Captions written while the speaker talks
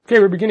Okay,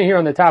 we're beginning here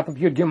on the top of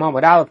Yud Gimel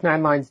with Aleph,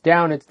 9 lines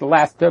down. It's the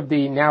last of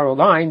the narrow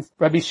lines.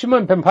 Rabbi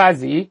Shimon ben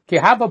Pazi, ki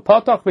hava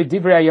potoch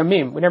v'divrei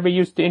yamim. Whenever he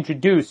used to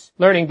introduce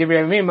learning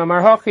divrei yamim,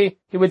 amar hochi,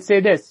 he would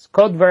say this: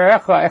 Kol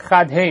dvarecha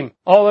echad heim.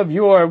 All of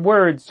your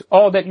words,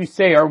 all that you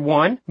say are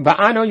one.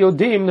 Va'ano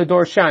yodim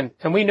l'dorshan,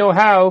 and we know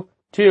how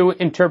to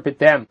interpret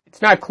them.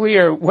 It's not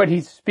clear what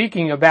he's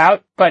speaking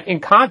about, but in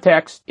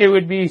context, it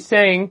would be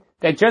saying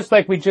that just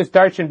like we just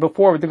darshaned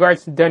before with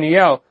regards to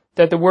Daniel,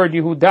 that the word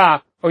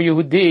Yehuda or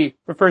Yehudi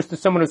refers to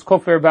someone who's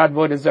kofer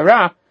b'avodah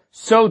zarah,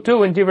 so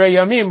too in Divrei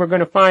Yamim we're going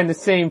to find the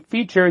same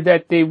feature,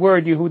 that the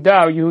word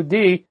Yehuda or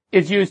Yehudi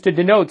is used to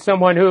denote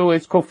someone who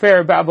is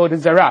kofer b'avodah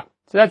zarah.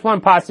 So that's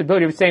one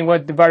possibility of saying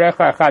what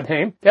Dvarecha Echad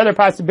Heim. The other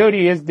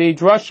possibility is the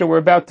drasha we're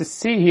about to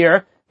see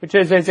here, which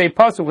is as a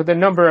puzzle with a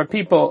number of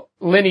people,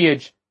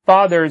 lineage,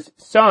 fathers,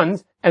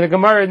 sons, and the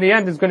Gemara in the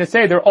end is going to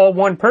say they're all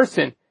one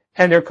person,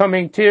 and they're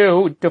coming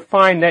to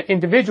define that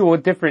individual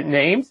with different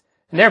names,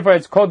 and therefore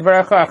it's called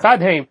Dvarecha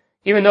Echad Heim.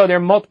 Even though there are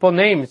multiple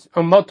names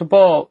or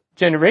multiple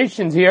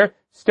generations here,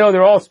 still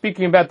they're all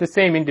speaking about the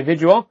same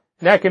individual.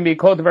 And that can be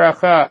called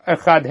Dvarecha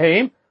Echad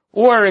Heim,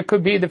 or it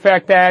could be the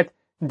fact that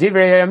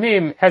Divrei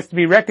Yamim has to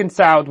be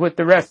reconciled with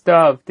the rest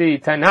of the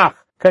Tanakh,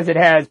 because it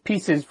has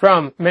pieces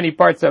from many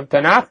parts of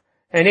Tanakh.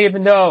 And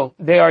even though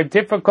they are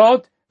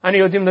difficult, Ani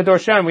Yodim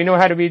L'Dorshan, we know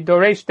how to be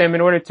doresh them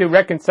in order to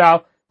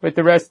reconcile with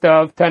the rest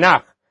of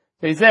Tanakh.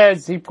 So he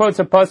says, he quotes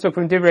a pasuk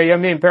from Divrei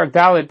Yamim, Perak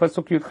Dalet,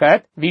 pasuk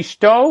Yudchet,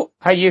 Vishto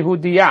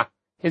HaYehudiyah,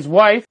 his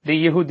wife, the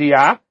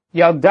Yehudiyah,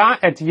 Yalda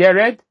et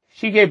Yered,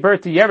 she gave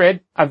birth to Yered,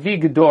 Avi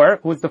Gedor,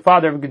 who was the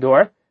father of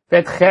Gedor,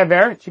 Vet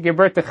Chever, she gave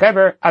birth to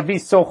Chever, Avi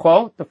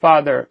Socho, the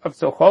father of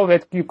Socho,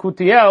 Vet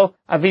Yukutiel,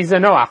 Avi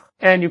Zanoach,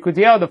 and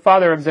Yukutiel, the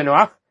father of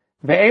Zanoach,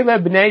 Ve'ele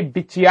b'nei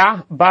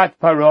Bitya bat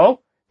Paro,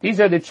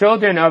 these are the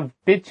children of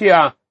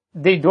Bitya,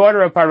 the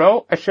daughter of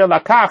Paro, Asher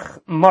Lakach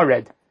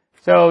Mored.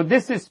 So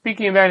this is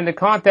speaking about in the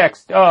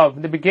context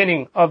of the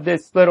beginning of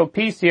this little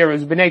piece here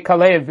is Bnei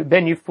Kalev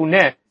ben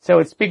Yefuneh. So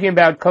it's speaking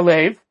about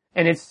Kalev,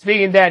 and it's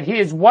speaking that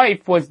his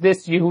wife was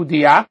this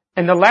Yehudiyah,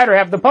 and the latter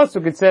half of the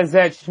pasuk it says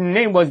that her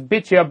name was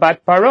Bitya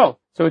bat Paro.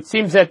 So it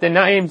seems that the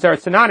names are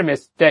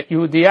synonymous, that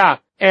Yehudiyah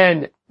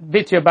and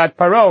Bitya bat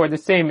Paro are the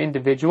same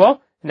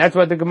individual, and that's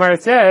what the Gemara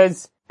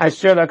says,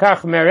 Asher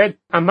lakach mered,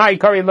 amai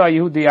kari la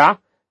Yehudiyah.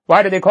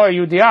 Why do they call her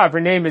Yehudiyah if her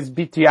name is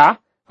Bitya?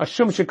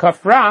 Ashum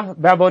shekafra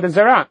b'avodah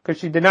zarah, because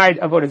she denied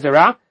avodah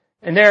zarah.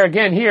 And there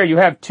again, here you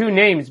have two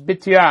names,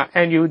 Bitya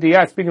and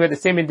Yehudiyah, speaking about the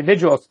same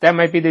individuals. That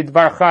might be the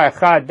Dvarcha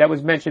Echad that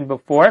was mentioned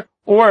before,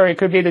 or it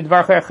could be the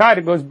Dvarcha Echad.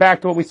 It goes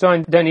back to what we saw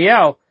in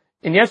Daniel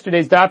in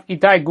yesterday's daf.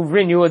 Itai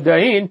Guvrin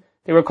Yehudain.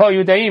 They were called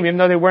Yehudaim, even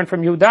though they weren't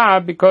from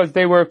Yehuda, because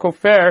they were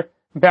kofer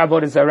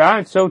b'avodah zarah.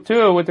 And so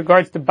too, with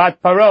regards to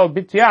Bat Paro,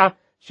 Bitya,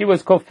 she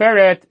was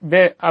koferet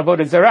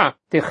b'avodah zarah.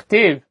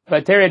 Tichtiv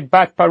vateret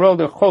Bat Paro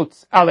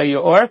lechotz ala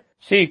Yor.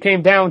 She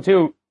came down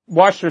to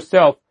wash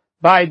herself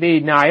by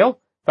the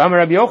Nile. V'amar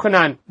Rabbi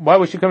Yochanan, why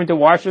was she coming to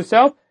wash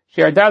herself?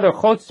 She was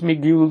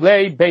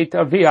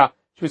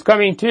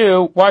coming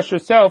to wash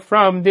herself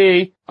from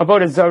the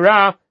avodah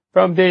zarah,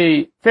 from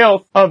the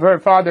filth of her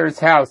father's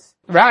house.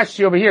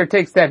 Rashi over here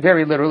takes that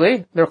very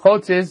literally. Their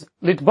chotz is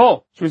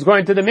litbol. She was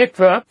going to the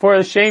mikveh for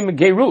a shem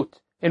gerut,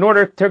 in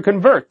order to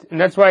convert. And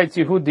that's why it's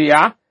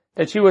Yehudiyah,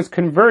 that she was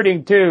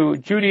converting to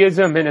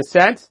Judaism in a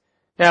sense.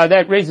 Now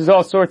that raises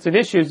all sorts of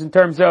issues in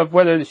terms of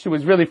whether she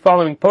was really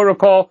following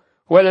protocol,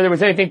 whether there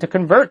was anything to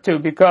convert to,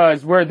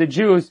 because were the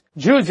Jews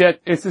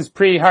yet, this is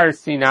pre-Har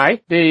Sinai.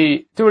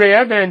 The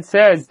Turei Even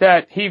says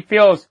that he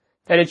feels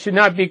that it should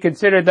not be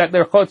considered that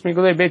their Chotz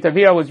Migulei Beit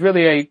Avia was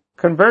really a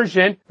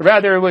conversion,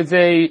 rather it was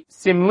a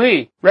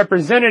simli,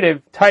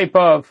 representative type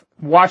of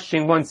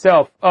washing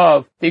oneself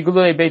of the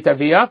Gulei Beit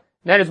Avia.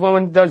 That is when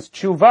one does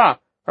tshuva,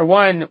 or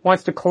one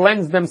wants to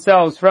cleanse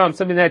themselves from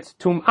something that's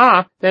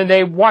tum'ah, then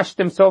they wash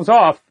themselves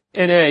off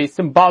in a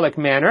symbolic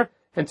manner.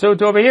 And so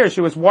over here,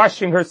 she was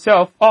washing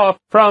herself off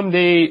from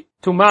the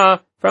tum'ah,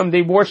 from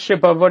the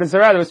worship of avodah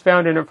zarah that was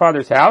found in her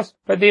father's house.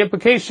 But the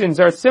implications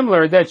are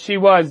similar, that she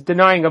was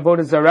denying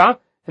avodah zarah,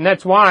 and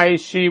that's why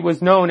she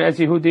was known as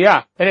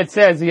Yehudiyah. And it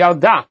says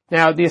Yalda.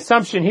 Now, the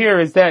assumption here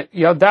is that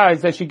Yalda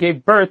is that she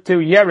gave birth to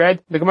Yered.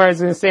 The Gemara is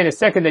going to say in a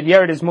second that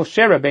Yered is Moshe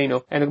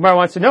Rabbeinu. And the Gemara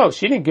wants to know,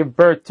 she didn't give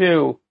birth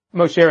to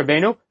Moshe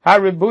Rabbeinu.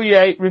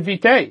 Ha-ribuye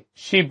rivite.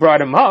 She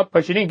brought him up,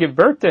 but she didn't give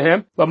birth to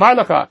him.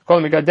 L'marlacha.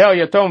 Kol megadel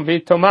yatom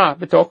v'toma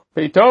b'toch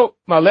beito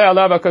maleh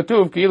alav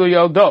ha'katuv ki'ilu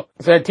yaldo.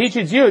 So it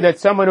teaches you that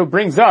someone who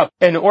brings up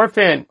an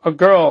orphan, a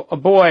girl, a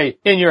boy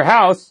in your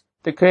house,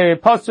 the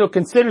pasuk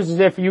considers as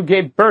if you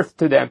gave birth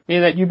to them,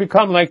 meaning that you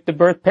become like the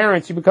birth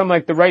parents, you become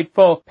like the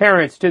rightful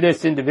parents to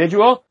this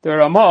individual. The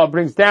Ramah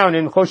brings down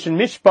in Choshen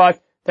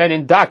Mishpat that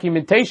in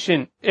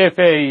documentation, if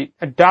a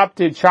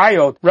adopted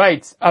child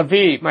writes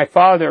Avi, my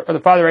father, or the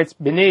father writes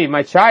Bini,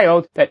 my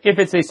child, that if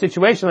it's a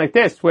situation like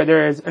this where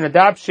there is an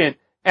adoption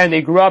and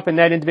they grew up in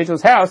that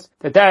individual's house,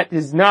 that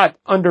does not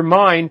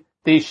undermine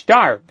the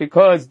shtar,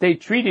 because they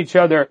treat each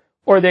other,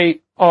 or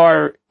they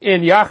are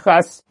in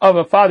yachas of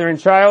a father and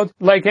child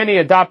like any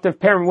adoptive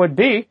parent would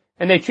be,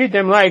 and they treat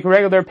them like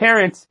regular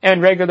parents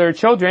and regular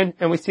children.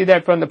 And we see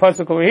that from the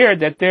pasuk over here,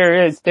 that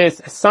there is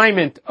this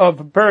assignment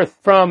of birth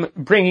from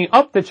bringing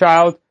up the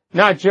child,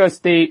 not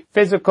just the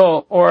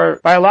physical or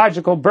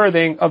biological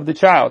birthing of the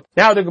child.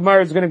 Now the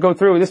Gemara is going to go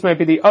through, this might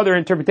be the other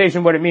interpretation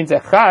of what it means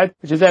echad,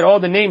 which is that all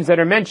the names that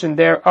are mentioned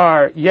there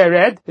are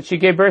Yered, that she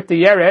gave birth to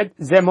Yered,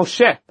 Ze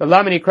Moshe. The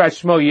Lamani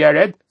Krash Shmo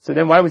Yered. So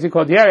then why was he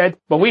called Yered?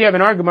 But we have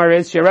in our Gemara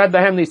is Sherad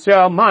Lahem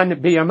L'Yisrael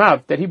Man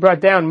B'Yamav, that he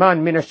brought down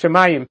Man Min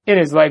HaShamayim in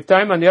his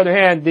lifetime. On the other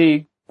hand,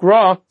 the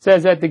Gra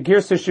says that the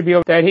Girsa should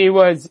be that he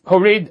was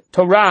Horid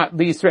Torah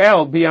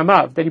L'Yisrael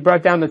B'Yamav, that he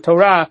brought down the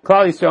Torah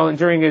Klal Yisrael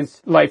during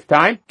his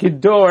lifetime.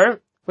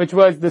 Gidor, which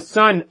was the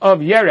son of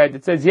Yered.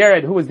 It says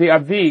Yered, who was the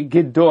Avi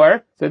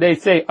Gidor. So they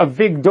say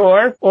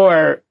Avigdor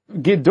or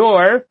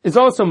Gidor is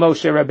also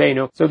Moshe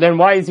Rabbeinu. So then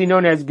why is he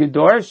known as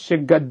Gidor?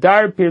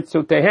 Shegadar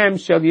Pirtzotehem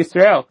Shel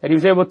Yisrael. That he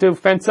was able to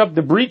fence up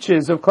the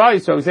breaches of Klal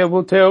Yisrael. He was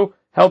able to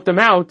help them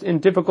out in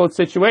difficult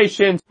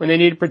situations, when they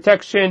needed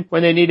protection,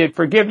 when they needed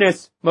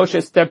forgiveness.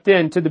 Moshe stepped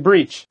in to the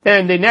breach.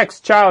 Then the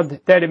next child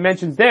that it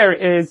mentions there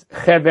is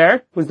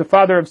Chever, who was the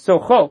father of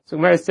Socho. So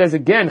Gemara says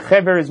again,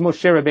 Chever is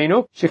Moshe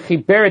Rabbeinu.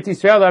 Shechiber et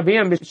Yisrael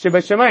Aviyam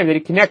Shebashamayim, that he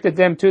connected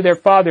them to their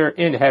father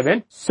in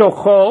heaven.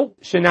 Socho,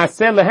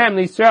 Shenaseh Lehem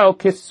L'Yisrael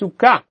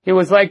Kisukah. He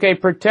was like a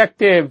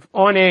protective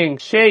awning,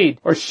 shade,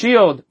 or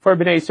shield for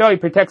Bnei Yisrael. He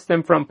protects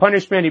them from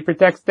punishment. He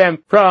protects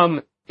them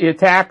from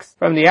attacks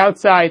from the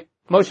outside.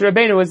 Moshe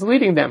Rabbeinu was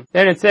leading them.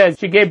 Then it says,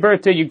 she gave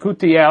birth to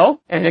Yekutiel.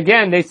 And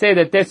again, they say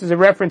that this is a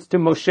reference to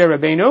Moshe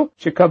Rabbeinu.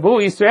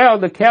 Shekabu Yisrael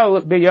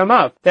Lekel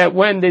B'Yamav. That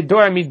when the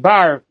Dor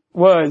Midbar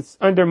was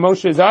under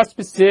Moshe's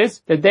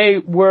auspices, that they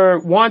were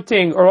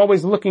wanting or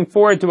always looking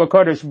forward to a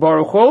Kadosh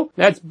Baruch Hu.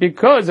 That's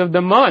because of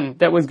the man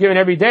that was given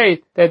every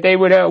day, that they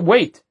would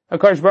wait.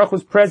 HaKadosh Baruch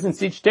Hu's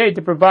presence each day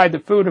to provide the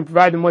food and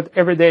provide them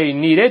whatever they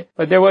needed.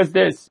 But there was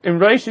this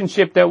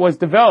relationship that was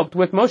developed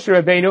with Moshe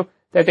Rabbeinu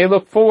that they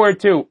look forward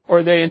to,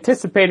 or they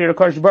anticipated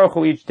HaKadosh Baruch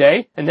Hu each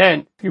day. And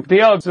then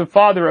Yuktiel is the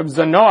father of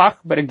Zanoach,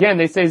 but again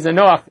they say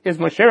Zanoach is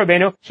Moshe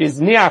Rabbeinu.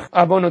 Shizniach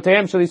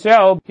Abonoteim Shel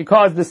Yisrael. He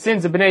caused the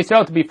sins of Bnei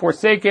Yisrael to be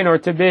forsaken or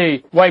to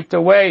be wiped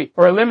away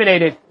or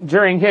eliminated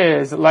during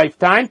his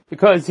lifetime,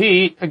 because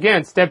he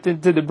again stepped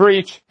into the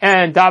breach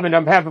and davened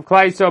on behalf of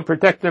Klal Yisrael,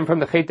 protect them from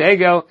the Chet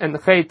Egel and the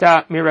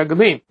Chet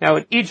Miraglim. Now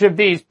in each of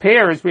these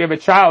pairs we have a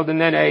child and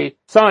then a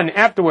son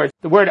afterwards.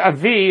 The word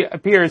Avi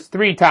appears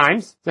 3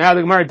 times. So now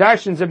the Gemara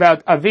darshans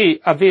about Avi,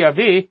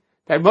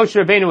 that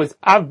Moshe Rabbeinu was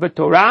Av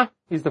b'Torah.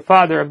 He's the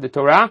father of the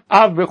Torah.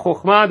 Av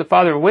b'Chokhmah, the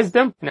father of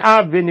wisdom. And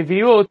Av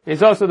b'Neviut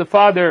is also the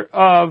father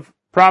of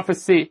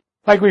prophecy.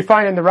 Like we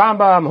find in the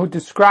Rambam, who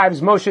describes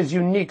Moshe's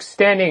unique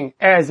standing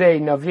as a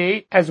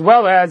Navi, as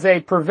well as a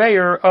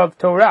purveyor of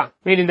Torah.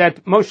 Meaning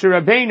that Moshe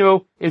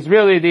Rabbeinu is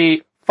really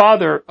the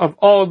father of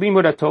all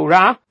Limud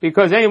Torah,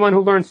 because anyone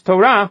who learns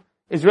Torah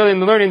is really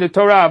learning the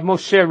Torah of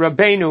Moshe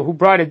Rabbeinu, who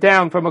brought it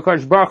down from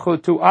HaKadosh Baruch Hu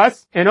to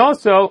us. And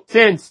also,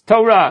 since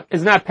Torah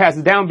is not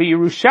passed down by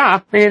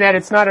Yerusha, meaning that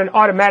it's not an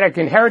automatic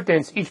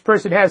inheritance, each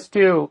person has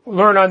to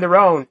learn on their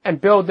own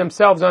and build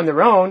themselves on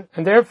their own.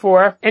 And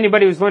therefore,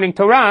 anybody who's learning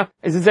Torah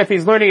is as if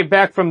he's learning it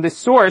back from the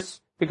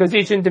source, because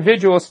each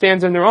individual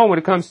stands on their own when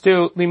it comes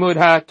to Limud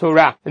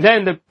HaTorah. And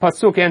then the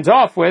pasuk ends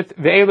off with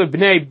Ve'elu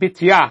b'nei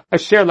Bitya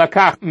asher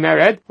lakach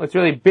Mered. Well, it's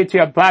really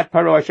Bitya bat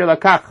Paro asher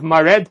lakach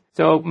Mared.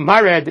 So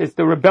Mared is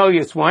the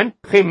rebellious one.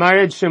 Chi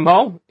Mared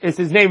Shemo. Is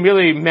his name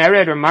really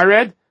Mered or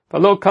Mared?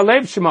 V'lo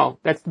Kalev Shemo.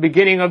 That's the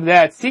beginning of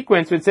that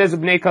sequence. It says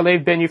Bnei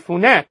Kalev ben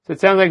Yefuneh. So it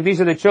sounds like these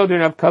are the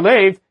children of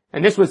Kalev,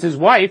 and this was his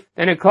wife.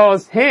 And it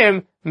calls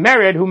him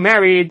Mered, who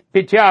married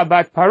Bitya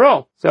bat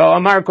Paro. So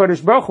Amar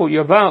Kodesh Baruch Hu,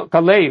 Yovel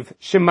Kalev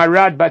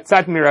Shemarad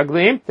Batzat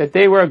Miraglim, that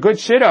they were a good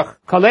shidduch.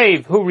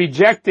 Kalev, who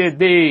rejected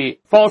the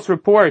false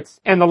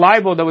reports and the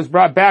libel that was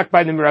brought back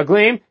by the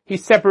Miraglim, he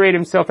separated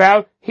himself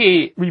out.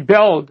 He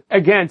rebelled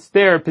against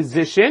their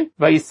position.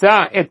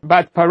 Vayisa et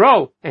Bat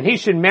Paro, and he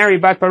should marry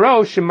Bat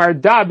Paro,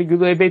 Shemarda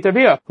B'Gulei Beit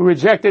Avia, who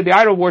rejected the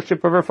idol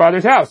worship of her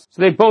father's house.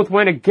 So they both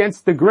went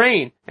against the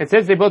grain. And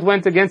since they both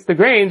went against the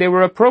grain, they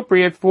were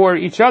appropriate for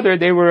each other.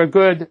 They were a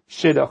good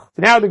shidduch. So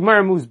now the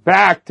Gemara moves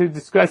back to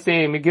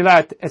discussing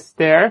Megillat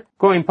Esther,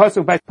 going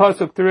pasuk by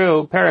pasuk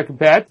through Perek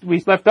Bet.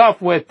 We left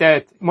off with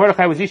that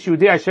Mordechai was Ish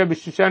Yehudi, Asher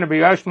b'Shushana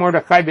b'Yoash,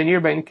 Mordechai ben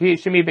Ir ben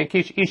Shimi ben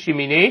Kish Ish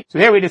Yemini. So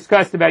there we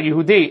discussed about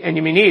Yehudi and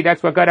Yemini.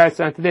 That's what got us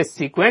onto this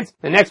sequence.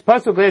 The next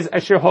pasuk is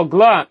Asher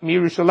Hogla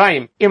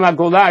miYerushalayim, Im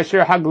Hagola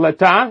Asher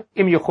Haglata,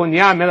 Im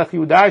Yechonia Melech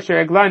Yehuda,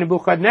 Asher Hagla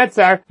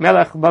Nebuchadnezzar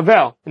Melech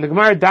Bavel. And the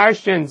Gemara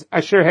darshans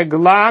Asher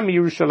Hagla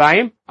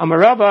miYerushalayim,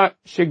 Amarava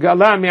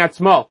Shegala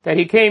mi'atzmo, that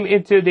he came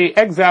into the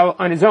exile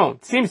on his own.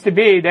 It seems to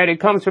be that it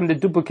comes from the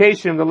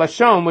duplication of the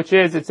Lashon, which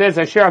is, it says,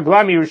 Asher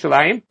Hagla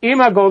miYerushalayim,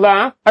 Ima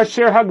Gola,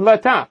 Asher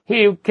Haglata.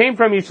 He came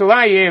from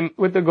Yerushalayim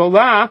with the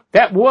Gola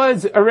that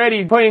was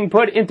already being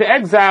put into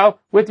exile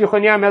with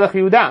Yechoniah Melech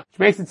Yehuda, which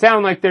makes it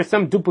sound like there's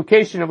some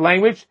duplication of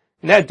language,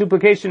 and that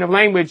duplication of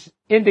language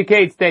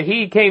indicates that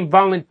he came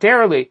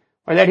voluntarily,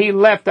 or that he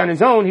left on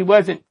his own. He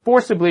wasn't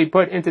forcibly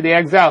put into the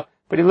exile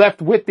but he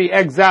left with the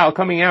exile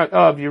coming out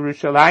of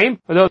Yerushalayim.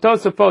 Although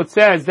Tosafot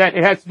says that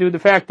it has to do with the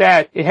fact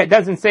that it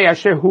doesn't say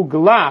Asher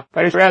Hugla,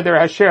 but it's rather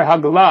Asher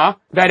Hagla,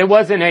 that it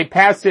wasn't a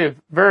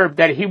passive verb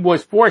that he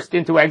was forced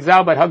into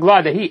exile, but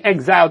Hagla, that he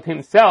exiled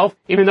himself,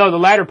 even though the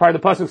latter part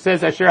of the pasuk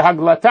says Asher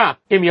Haglata,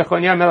 Im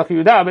Yechonia Melech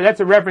Yehuda, but that's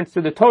a reference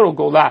to the total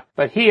Gola.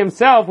 But he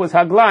himself was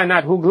Hagla,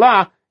 not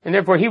Hugla, and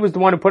therefore he was the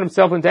one who put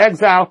himself into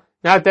exile,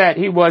 not that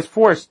he was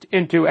forced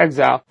into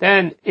exile.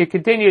 Then it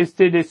continues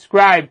to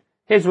describe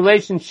his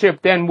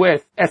relationship then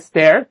with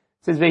Esther. It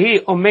says,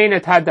 Vehi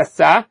omenet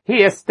Hadassah,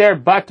 he Esther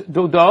bat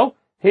Dodo,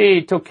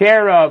 he took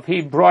care of,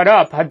 he brought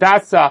up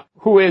Hadassah,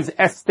 who is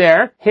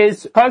Esther,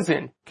 his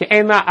cousin,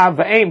 Ke'en la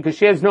ava'im, because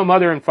she has no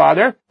mother and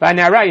father.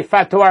 V'anara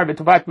yifat toar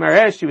v'tuvat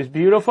mareh, she was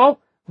beautiful.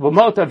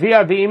 V'mot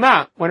avia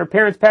v'ima, when her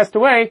parents passed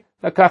away,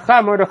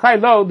 L'kacha Mordechai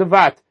lo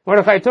devat.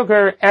 Mordechai took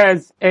her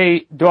as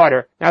a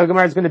daughter. Now the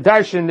Gemara is going to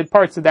darshan the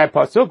parts of that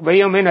pasuk. Vehi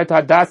omenet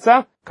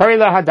Hadassah,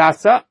 Karila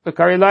Hadassah,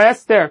 Karila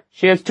Esther.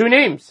 She has two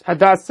names,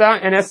 Hadassah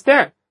and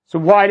Esther. So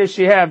why does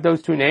she have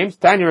those two names?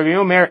 Tanya Rabbi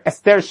Omer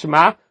Esther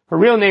Shema. Her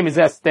real name is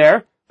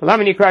Esther.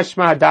 V'lama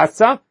Shema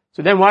Hadassah.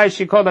 So then why is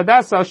she called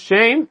Hadassah?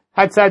 Shem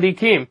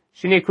Hatzadikim.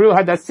 Shinikru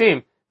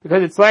Hadassim.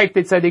 Because it's like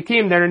the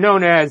tzadikim that are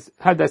known as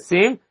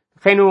Hadassim.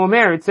 Chenu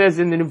Omer, it says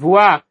in the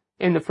Nevuah,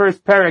 in the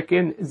first parak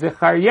in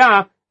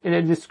Zechariah, in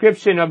a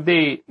description of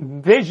the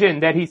vision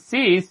that he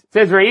sees, it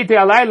says, Ra'iti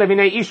alayla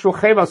v'nei ish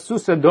rochev al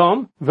sus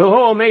adom,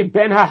 v'ho omei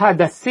ben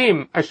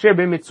ha-hadassim asher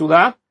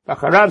b'mitzula,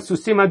 v'acharav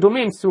susim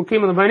adumim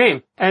sukim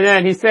levanim. And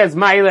then he says,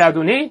 Ma'ile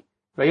aduni,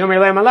 v'yomer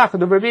lei malach,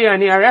 dubrabi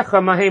ani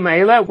arecha mahei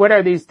ma'ile. What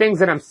are these things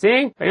that I'm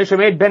seeing? V'yosh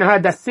omei ben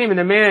ha-hadassim, and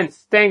the man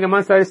staying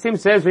amongst the hadassim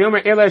says,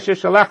 V'yomer ele asher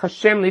shalach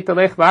Hashem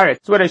litalech ba'aretz.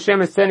 It's what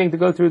Hashem is sending to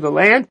go through the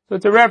land. So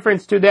it's a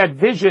reference to that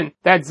vision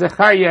that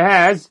Zechariah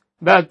has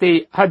about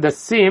the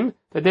hadassim,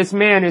 that this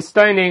man is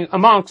standing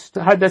amongst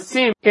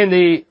Hadassim in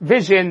the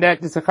vision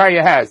that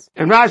Zechariah has.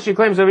 And Rashi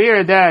claims over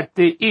here that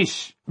the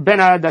Ish ben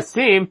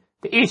Hadassim,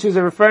 the Ish is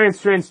a reference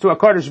to a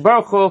Kodesh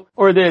Baruch Hu,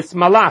 or this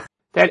Malach,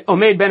 that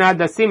Omed ben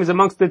Hadassim is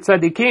amongst the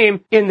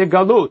Tzadikim in the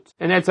Galut.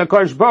 And that's a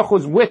Kodesh Baruch Hu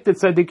is with the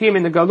Tzadikim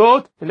in the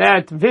Galut. And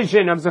that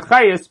vision of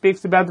Zechariah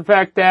speaks about the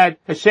fact that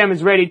Hashem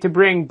is ready to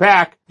bring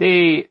back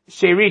the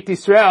Sherit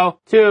Yisrael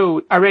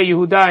to Arei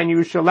Yehuda and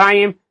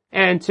Yerushalayim,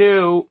 and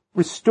to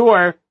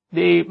restore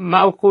the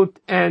Malchut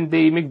and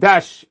the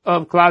Mikdash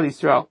of Klal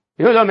Yisrael.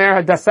 Yehuda Omer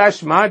Hadassah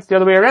Shema, it's the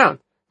other way around.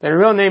 That her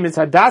real name is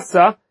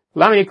Hadassah,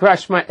 Lama Nikra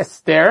Shema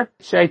Esther,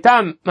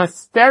 Shaitam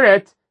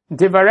Masteret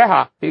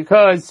Divareha,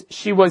 because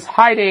she was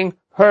hiding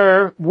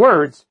her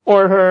words,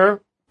 or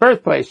her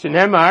birthplace.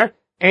 Shenemar,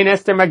 Ein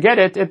Esther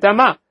Magedet et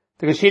Dama,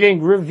 because she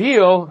didn't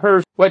reveal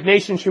what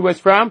nation she was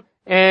from,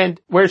 and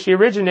where she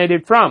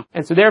originated from.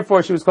 And so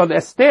therefore she was called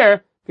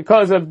Esther,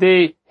 because of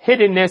the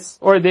hiddenness,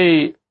 or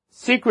the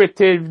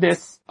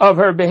secretiveness of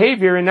her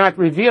behavior in not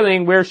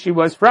revealing where she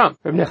was from.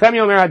 Once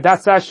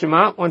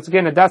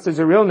again, Hadassah is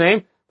her real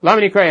name.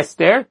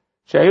 Esther.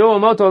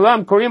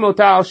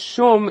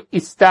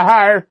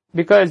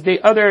 Because the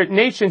other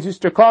nations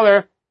used to call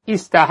her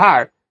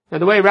Istahar. Now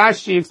the way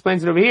Rashi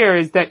explains it over here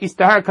is that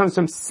Istahar comes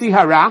from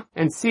Sihara,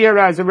 and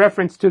Sihara is a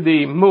reference to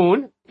the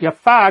moon.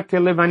 Yafa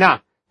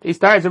kelevana.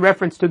 Istahar is a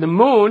reference to the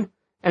moon,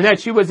 and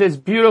that she was as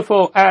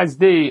beautiful as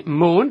the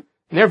moon,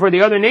 and therefore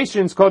the other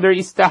nations called her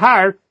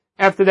Istahar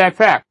after that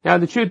fact. Now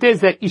the truth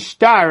is that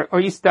Ishtar, or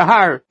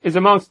Istahar, is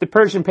amongst the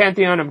Persian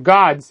pantheon of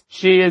gods.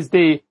 She is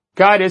the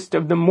goddess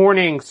of the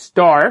morning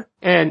star,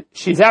 and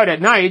she's out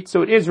at night,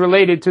 so it is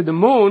related to the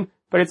moon,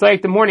 but it's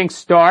like the morning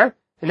star,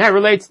 and that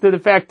relates to the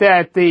fact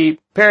that the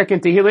parak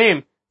in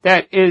Tehillim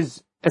that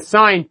is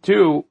assigned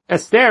to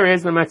Esther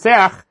is the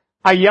Matzach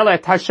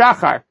Ayelet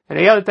HaShachar. And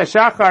Ayelet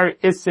HaShachar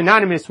is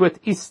synonymous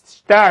with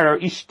Ishtar,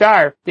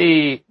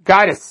 the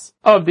goddess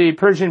of the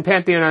Persian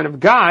pantheon of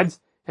gods,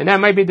 and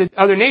that might be the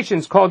other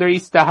nations called her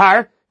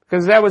Istahar,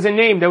 because that was a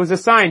name that was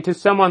assigned to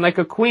someone like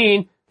a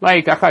queen,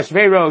 like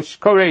Achashverosh,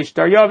 Koresh,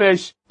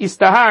 Daryavesh.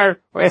 Istahar,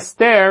 or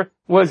Esther,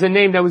 was a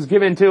name that was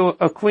given to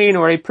a queen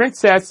or a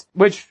princess,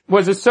 which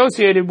was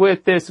associated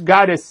with this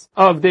goddess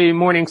of the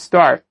morning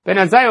star. Ben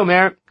Azai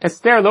Omer,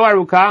 Esther lo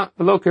aruka,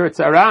 v'lo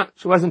kiritzara.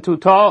 She wasn't too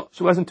tall,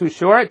 she wasn't too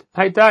short.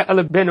 Haita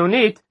ele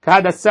benonit,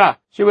 kahadasa.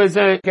 She was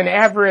an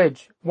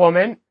average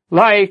woman,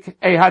 like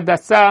a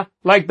hadassah,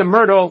 like the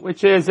myrtle,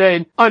 which is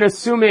an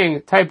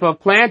unassuming type of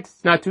plant.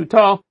 It's not too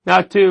tall,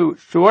 not too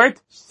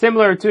short.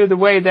 Similar to the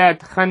way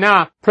that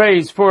Hannah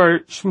prays for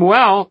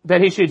Shmuel,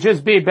 that he should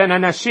just be ben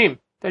anashim,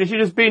 that he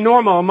should just be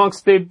normal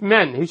amongst the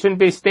men. He shouldn't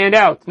be stand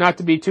out, not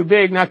to be too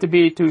big, not to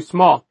be too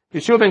small.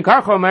 Yeshua ben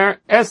Karchomer,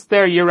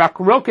 Esther Yirak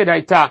Roket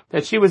Aita,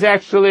 that she was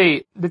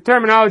actually, the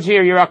terminology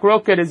here, Yirak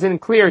Roket, isn't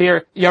clear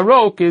here.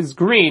 Yarok is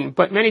green,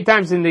 but many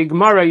times in the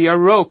Gemara,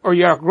 Yarok or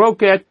Yirak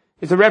Roket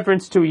is a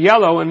reference to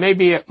yellow, and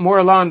maybe more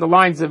along the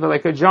lines of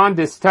like a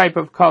jaundice type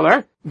of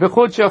color.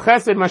 V'chut shel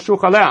chesed mashuch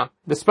aleh.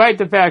 Despite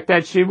the fact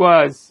that she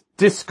was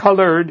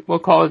discolored, we'll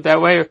call it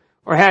that way,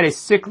 or had a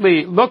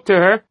sickly look to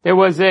her, there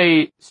was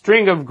a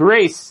string of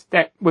grace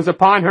that was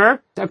upon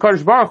her.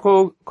 HaKadosh Baruch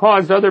Hu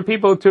caused other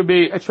people to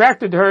be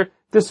attracted to her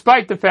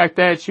despite the fact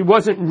that she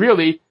wasn't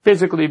really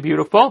physically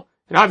beautiful.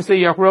 And obviously,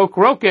 Yarok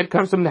Roket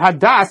comes from the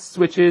Hadas,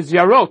 which is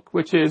Yarok,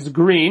 which is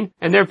green,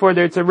 and therefore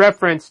there's a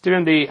reference to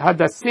the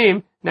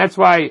Hadassim. That's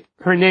why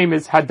her name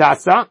is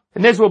Hadassah.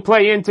 And this will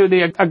play into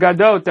the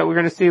Agadot that we're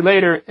going to see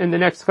later in the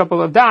next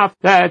couple of daf,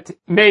 that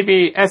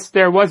maybe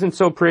Esther wasn't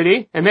so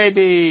pretty, and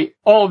maybe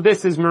all of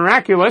this is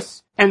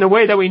miraculous. And the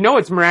way that we know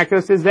it's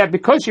miraculous is that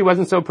because she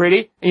wasn't so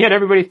pretty, and yet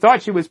everybody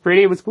thought she was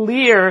pretty, it was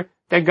clear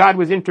that God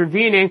was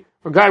intervening,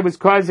 or God was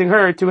causing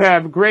her to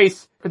have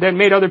grace that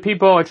made other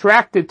people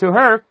attracted to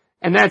her.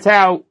 And that's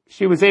how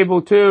she was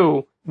able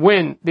to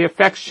win the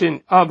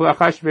affection of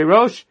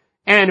Achashverosh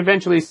and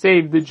eventually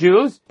save the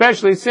Jews,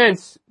 especially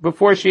since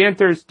before she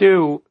enters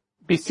to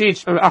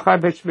beseech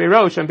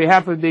Achashverosh on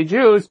behalf of the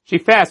Jews, she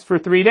fasts for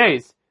 3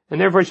 days.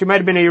 And therefore she might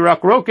have been a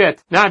Yirak Roket,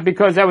 not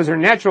because that was her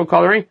natural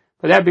coloring,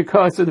 but that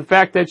because of the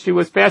fact that she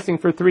was fasting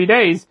for 3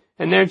 days,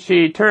 and then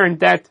she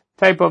turned that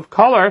type of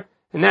color,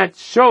 and that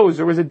shows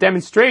there was a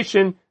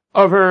demonstration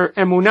of her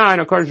emunah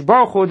and HaKadosh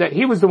Baruch Hu, that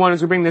he was the one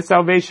who's going to bring the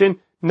salvation,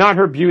 not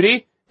her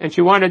beauty, and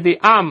she wanted the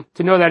Am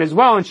to know that as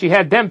well, and she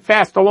had them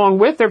fast along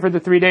with her for the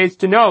 3 days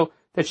to know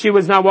that she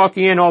was not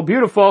walking in all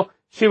beautiful,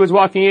 she was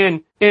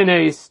walking in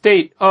a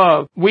state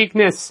of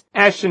weakness,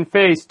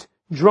 ashen-faced,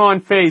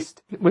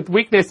 drawn-faced, with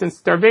weakness and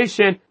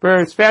starvation,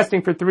 whereas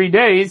fasting for 3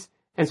 days,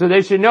 and so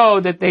they should know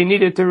that they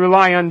needed to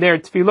rely on their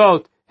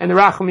tefillot and the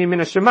rachamim min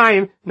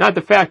hashamayim, not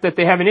the fact that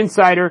they have an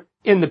insider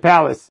in the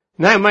palace.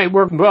 And that might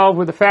work well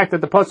with the fact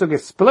that the pasuk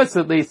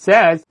explicitly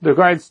says, with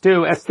regards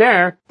to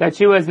Esther, that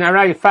she was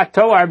nara yifat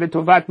toar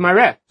b'tovat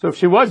mareh. So if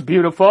she was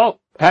beautiful,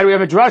 how do we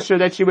have a drasha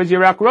that she was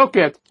Yirak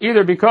Roket?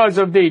 Either because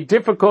of the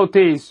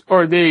difficulties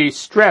or the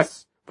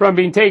stress from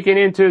being taken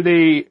into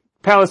the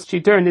palace,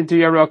 she turned into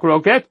Yirak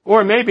Roket,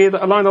 or maybe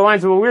along the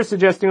lines of what we're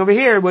suggesting over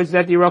here was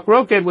that the Yirak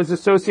Roket was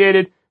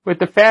associated with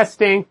the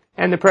fasting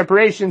and the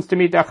preparations to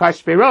meet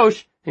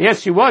Achashverosh. And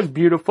yes, she was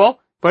beautiful,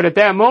 but at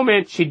that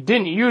moment, she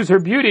didn't use her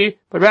beauty,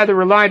 but rather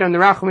relied on the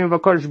Rachamim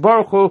of HaKadosh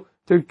Baruch Hu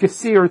to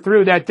see her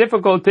through that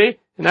difficulty.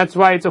 And that's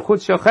why it's a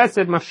Chutz Shel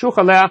Chesed, Mashuch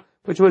Aleh,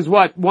 which was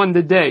what won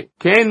the day.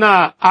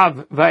 Keina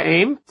Av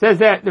Va'im says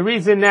that the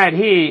reason that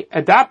he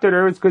adopted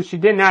her was because she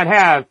did not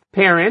have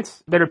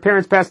parents, that her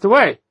parents passed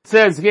away. It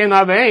says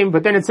Keina Av Va'im,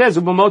 but then it says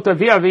Ubamot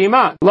Avia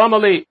V'ima.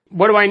 Lamali,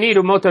 what do I need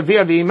Ubamot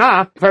Avia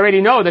V'ima if I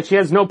already know that she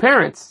has no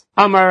parents?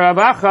 Amar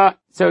Ravacha,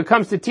 so it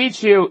comes to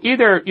teach you,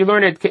 either you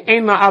learn it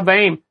Ke'en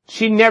La'avaim,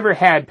 she never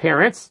had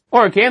parents,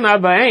 or Ke'en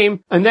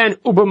La'avaim, and then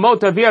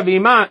Ubamot Avia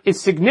V'ima is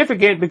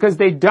significant because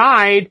they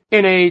died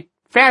in a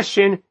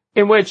fashion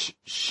in which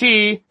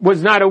she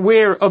was not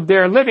aware of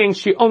their living,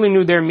 she only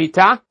knew their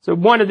mitah. So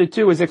one of the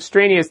two is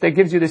extraneous that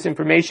gives you this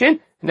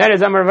information, and that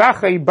is Amar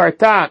Ravacha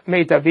Barta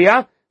Meit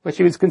Avia, when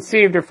she was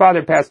conceived, her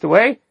father passed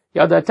away.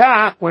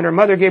 Yadata, when her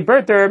mother gave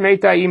birth to her,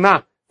 Meita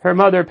Ima, her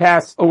mother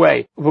passed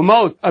away.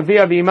 V'mot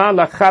avia v'ima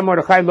lacha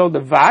Mordechai lo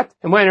levat.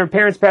 And when her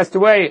parents passed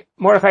away,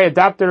 Mordechai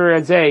adopted her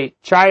as a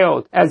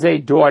child, as a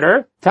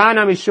daughter.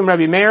 Tana mishum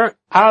Rabbi Meir,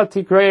 al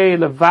tikrei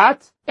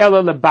levat,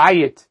 ela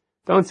lebayit.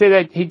 Don't say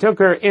that he took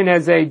her in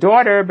as a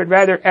daughter, but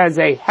rather as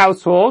a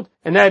household.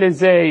 And that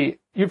is a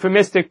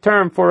euphemistic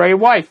term for a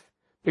wife.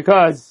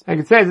 Because, like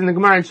it says in the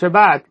Gemara in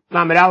Shabbat,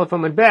 Lamed Aleph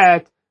Amud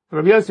Bet,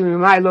 Rabbi Yosef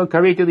Mimai lo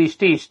kariti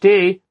l'ishti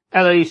ishti,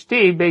 ela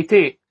ishti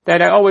beiti.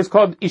 That I always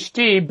called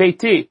Ishti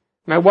Beiti.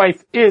 My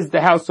wife is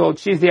the household.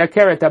 She's the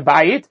Akeret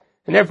HaBayit.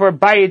 And therefore,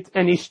 Bayit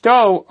and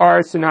Ishto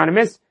are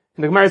synonymous.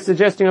 And the Gemara is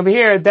suggesting over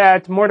here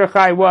that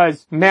Mordechai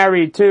was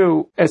married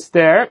to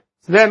Esther.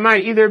 So that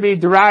might either be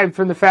derived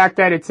from the fact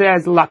that it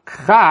says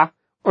Lakcha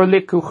or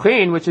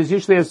Likuchin, which is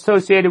usually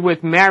associated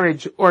with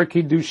marriage or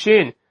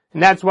Kiddushin.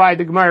 And that's why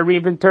the Gemara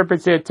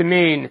reinterprets it to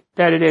mean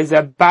that it is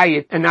a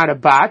Bayit and not a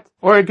Bat.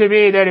 Or it could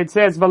be that it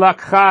says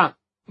Valakcha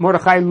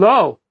Mordechai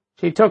Lo.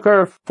 He took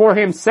her for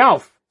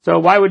himself. So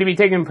why would he be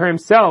taking for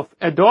himself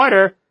a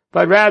daughter?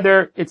 But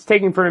rather, it's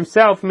taking for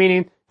himself,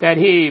 meaning that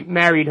he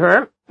married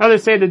her.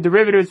 Others say the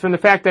derivative is from the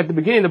fact that at the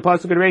beginning of the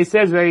Pasuk already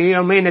says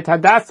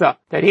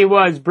that he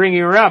was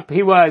bringing her up,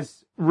 he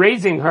was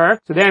raising her.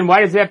 So then why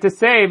does he have to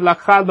say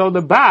Lachad lo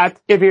lebat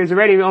if he was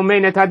already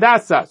Omenet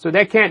Hadasa? So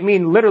that can't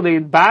mean literally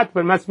bat,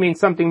 but must mean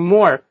something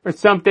more or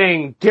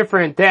something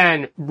different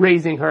than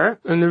raising her.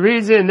 And the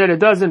reason that it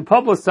doesn't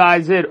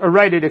publicize it or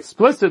write it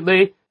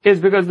explicitly is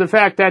because of the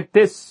fact that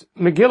this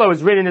Megilah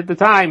was written at the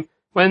time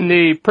when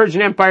the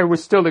Persian Empire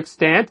was still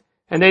extant,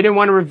 and they didn't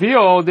want to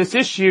reveal this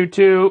issue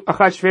to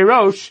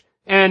Achashverosh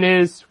and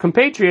his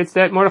compatriots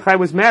that Mordechai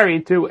was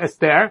married to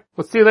Esther.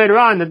 We'll see later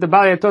on that the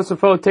Balei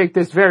Tosafot take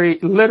this very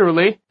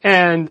literally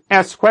and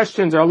ask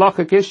questions or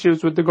halachic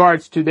issues with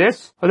regards to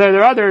this. Although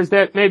there are others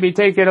that maybe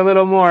take it a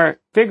little more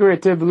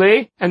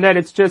figuratively, and that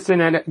it's just an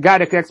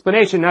agadic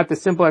explanation, not the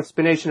simple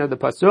explanation of the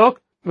Pasuk.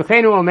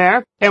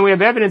 And we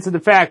have evidence of the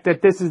fact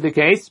that this is the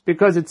case,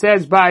 because it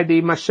says by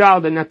the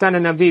mashal that Natan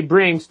Navi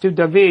brings to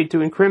David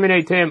to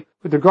incriminate him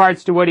with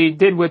regards to what he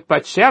did with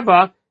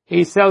Bathsheba.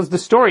 He tells the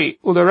story,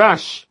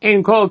 Ularash,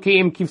 Ein kol ki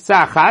im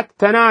kivsachat,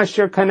 Tana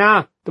asher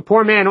kana the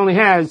poor man only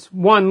has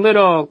one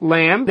little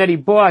lamb that he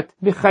bought,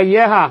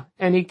 v'chayeha,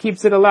 and he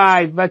keeps it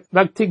alive,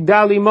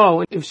 v'tigdal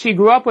imo. If she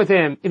grew up with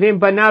him, ivim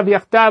banav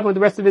yachtav, with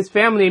the rest of his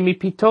family,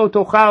 mipito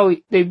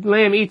tochal, the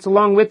lamb eats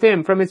along with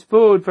him, from his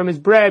food, from his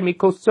bread,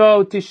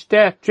 mikoso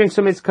tishteh, drinks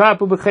from his cup,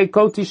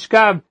 u'b'cheiko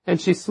tishkav, and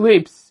she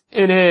sleeps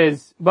in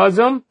his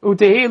bosom,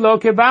 utehi lo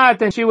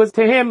kebat, and she was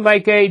to him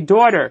like a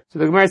daughter. So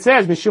the Gemara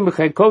says, mishum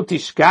b'cheiko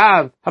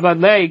tishkav,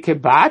 habalei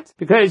kebat,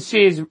 because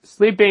she's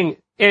sleeping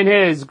in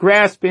his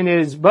grasp, in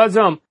his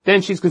bosom,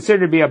 then she's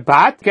considered to be a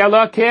bat.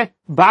 Kelake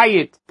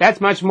bayit. That's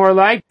much more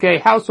like a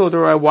household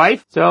or a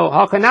wife. So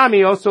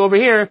hakanami also over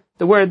here,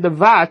 the word the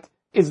vat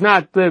is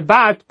not the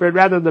bat, but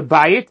rather the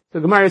bayit. The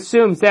Gemara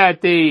assumes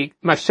that the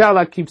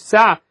mashala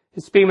kipsa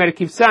is speaking about a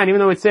kipsa, and even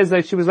though it says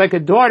that she was like a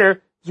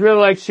daughter, it's really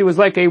like she was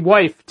like a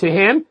wife to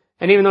him.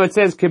 And even though it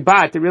says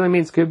kibat, it really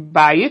means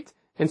kibayit.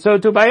 And so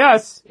too by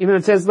us, even though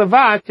it says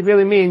levat, it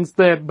really means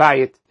the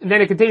bayit. And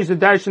then it continues to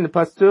darshan the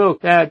pasuk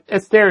that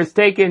Esther is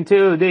taken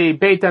to the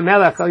Beit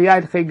HaMelech al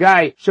Yad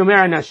Chegai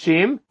Shomer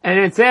Nashim, and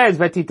it says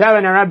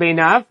Vatitav nara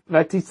beinav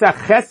Vatisa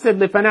Chesed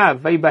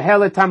lefanav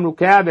Vayibahel et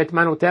Tamrukeh et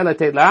Manotel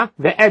etela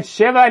ve'et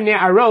sheva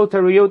ne'arot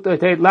haruyot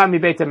etela mi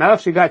Beit HaMelech.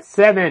 She got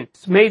 7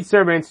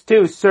 maidservants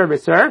to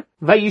service her.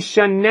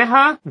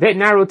 Vayishaneha ve'et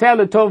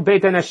narotel etov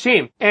Beit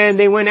HaNashim, and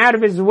they went out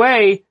of his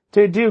way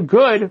to do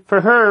good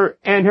for her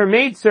and her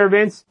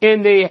maidservants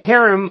in the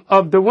harem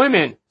of the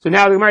women. So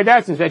now the Gemara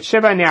asks that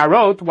Sheva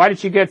Ne'arot, why did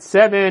she get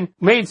 7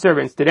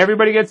 maidservants? Did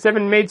everybody get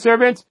 7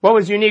 maidservants? What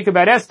was unique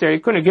about Esther? He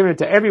couldn't have given it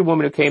to every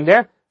woman who came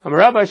there.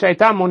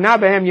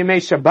 That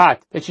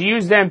she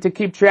used them to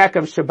keep track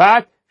of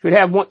Shabbat. She would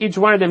have each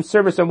one of them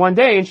service on one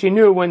day, and she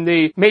knew when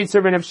the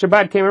maidservant of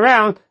Shabbat came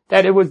around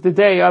that it was the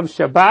day of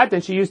Shabbat,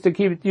 and she used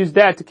to use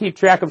that to keep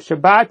track of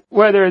Shabbat,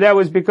 whether that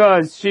was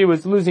because she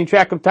was losing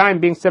track of time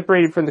being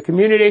separated from the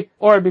community,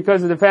 or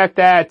because of the fact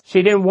that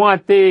she didn't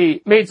want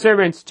the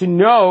maidservants to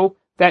know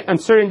that on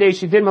certain days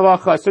she did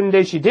malacha, on certain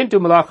days she didn't do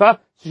malacha,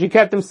 so she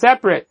kept them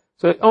separate.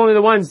 So only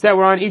the ones that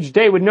were on each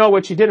day would know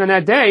what she did on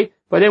that day,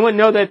 but they wouldn't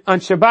know that on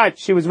Shabbat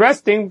she was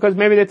resting because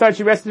maybe they thought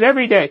she rested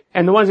every day.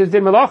 And the ones who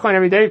did malacha on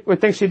every day would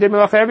think she did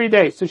malacha every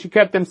day. So she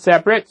kept them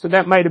separate. So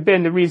that might have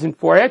been the reason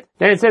for it.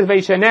 Then it says,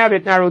 Vaishanav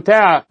et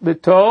naruta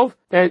l'tov,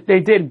 that they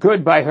did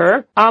good by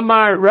her.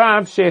 Amar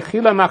Rav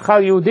shechila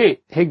machal Yehudi.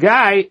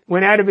 Haggai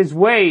went out of his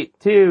way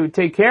to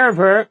take care of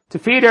her, to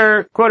feed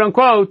her, quote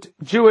unquote,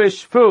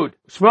 Jewish food.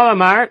 Shmuel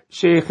Amar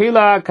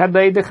shechila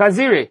kadlei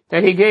dechaziri,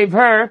 that he gave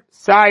her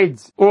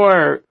sides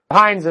or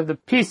behinds of the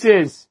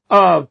pieces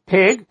of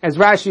pig, as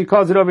Rashi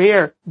calls it over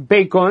here,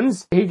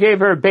 bacons. He gave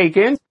her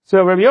bacon.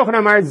 So Rabbi Yochanan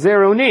Amar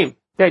zeronim,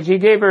 that he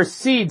gave her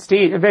seeds to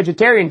eat a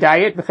vegetarian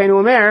diet,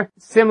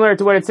 similar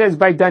to what it says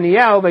by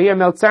Daniel, pat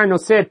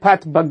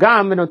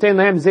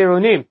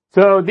bagam.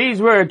 So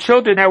these were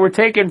children that were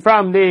taken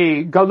from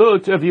the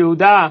Galut of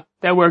Yehudah,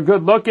 that were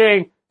good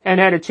looking and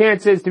had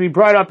chances to be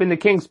brought up in the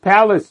king's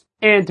palace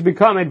and to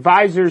become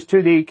advisors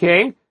to the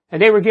king,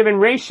 and they were given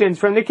rations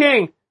from the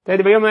king. To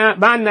bring them up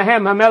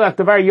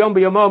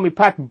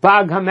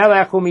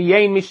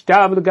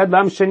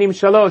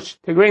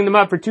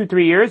for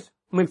 2-3 years.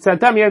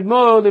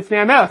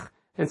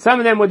 And some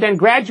of them would then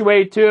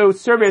graduate to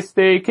service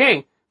the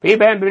king.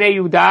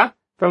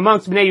 From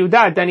amongst Bnei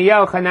Yehudah,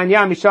 Daniel,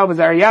 Hananiah, Mishael,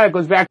 Azariah, it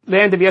goes back to the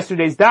end of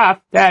yesterday's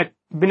daf, that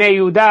Bnei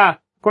Yehudah,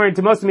 according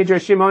to most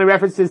Midrashim, only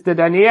references to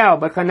Daniel,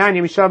 but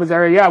Hananiah, Mishael,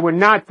 Azariah were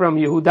not from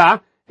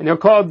Yehudah. And they're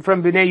called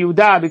from Bnei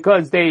Yehudah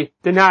because they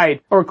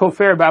denied or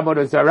kofer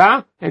b'avodah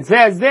zarah. And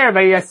says there,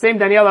 Vayasem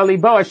Daniel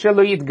alibo asher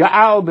lo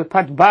yitga'al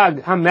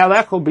b'patbag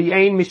hamelech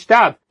u'b'yein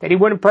mishtav, that he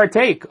wouldn't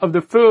partake of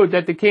the food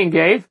that the king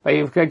gave.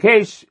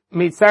 Vayivkakesh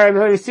mitzar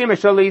v'harisim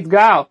asher lo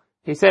yitga'al.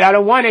 He said, I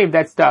don't want any of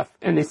that stuff.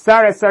 And the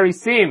Sarah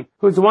Sarisim,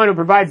 who's the one who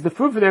provides the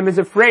food for them, is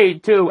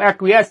afraid to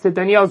acquiesce to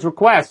Daniel's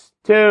request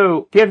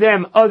to give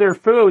them other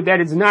food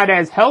that is not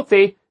as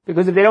healthy,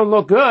 because if they don't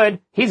look good,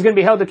 he's going to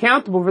be held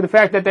accountable for the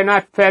fact that they're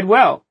not fed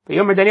well.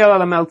 Yomer Daniel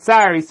al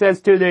Meltzar, he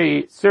says to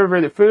the server,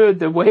 the food,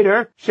 the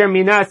waiter,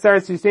 Shemina Sar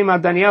Susim al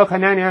Daniel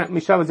Hanania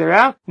Mishav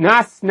Zera,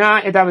 Nas na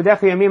et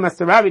avadecha yamim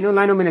asarav, inu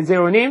lanu min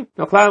zeronim,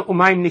 nochla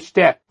umayim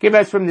nishteh. Give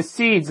us from the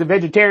seeds, the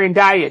vegetarian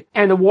diet,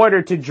 and the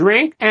water to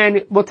drink,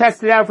 and we'll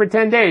test it out for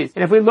 10 days.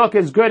 And if we look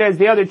as good as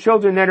the other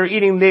children that are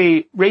eating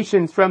the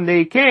rations from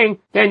the king,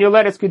 then you'll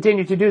let us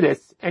continue to do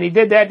this. And he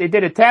did that, they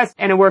did a test,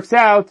 and it works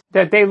out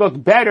that they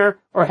looked better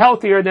or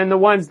healthier than the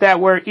ones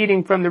that were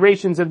eating from the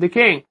rations of the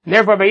king. And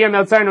therefore, Vayem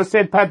Eltzarno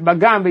said, Pat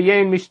Bagam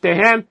v'yein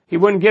mishtehem, he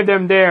wouldn't give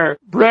them their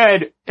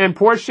bread and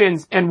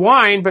portions and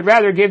wine, but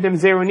rather give them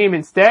zeronim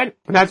instead.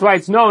 And that's why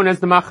it's known as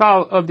the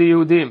Machal of the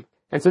Yehudim.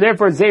 And so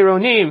therefore,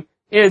 zeronim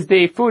is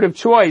the food of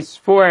choice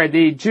for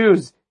the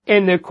Jews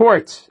in the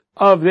courts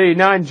of the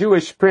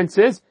non-Jewish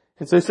princes.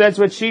 And so that's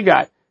what she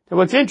got. And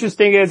what's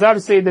interesting is,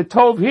 obviously, the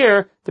Tov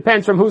here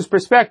depends from whose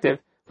perspective.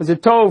 Was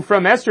it Tov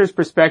from Esther's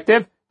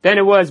perspective? Then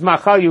it was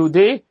Machal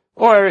Yehudi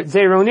or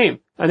Zeronim.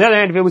 On the other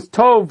hand, if it was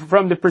Tov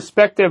from the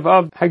perspective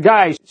of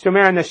Haggai,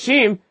 Shomer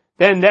Nashim,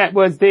 then that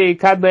was the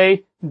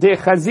Kadlei de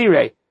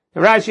Chazire.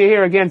 The Rashi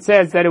here again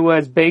says that it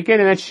was bacon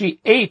and that she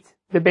ate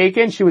the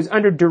bacon. She was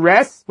under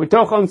duress. But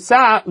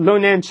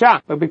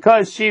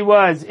because she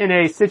was in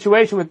a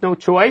situation with no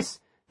choice,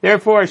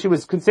 therefore she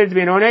was considered to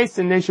be an ones,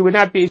 and then she would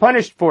not be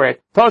punished for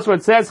it.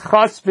 Tosfot says,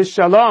 Chas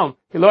v'shalom,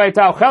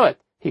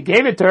 he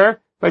gave it to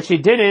her, but she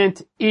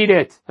didn't eat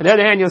it. On the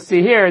other hand, you'll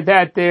see here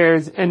that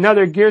there's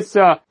another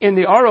girsa in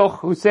the Aruch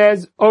who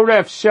says,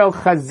 Oref shel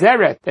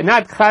chazeret. They're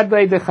not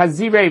chadle the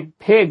chazire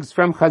pigs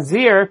from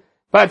chazir,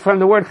 but from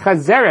the word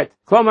chazeret.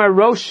 Klomar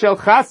rosh shel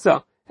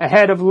chasa, a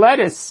head of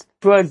lettuce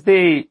was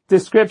the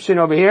description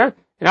over here.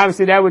 And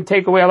obviously that would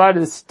take away a lot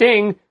of the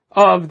sting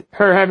of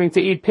her having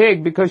to eat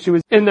pig because she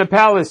was in the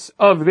palace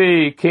of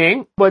the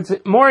king. What's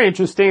more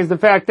interesting is the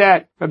fact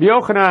that Rabbi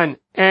Yochanan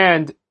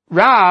and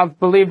Rav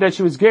believed that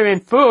she was given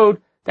food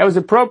that was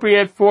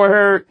appropriate for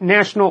her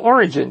national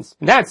origins.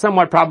 And that's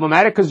somewhat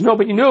problematic because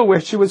nobody knew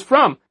where she was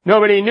from.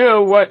 Nobody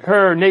knew what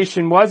her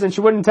nation was, and she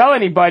wouldn't tell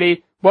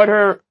anybody what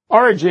her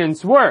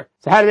origins were.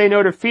 So how do they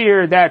know to feed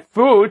her that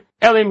food?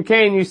 Elim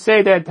Cain, you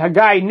say that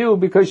Haggai knew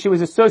because she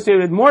was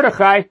associated with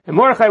Mordechai, and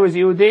Mordechai was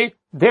Yehudi.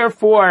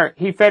 Therefore,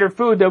 he fed her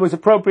food that was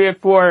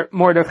appropriate for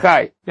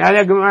Mordechai. Now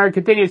the Gemara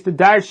continues to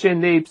darshan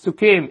the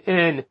psukim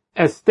in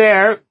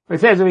Esther. It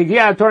says,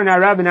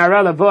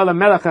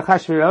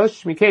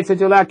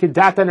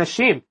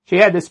 she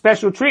had the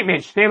special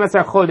treatment,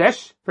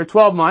 for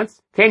 12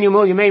 months. 6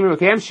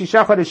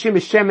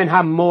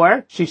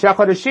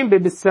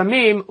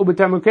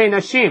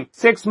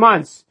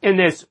 months in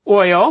this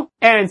oil,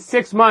 and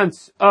 6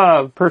 months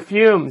of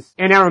perfumes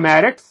and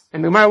aromatics.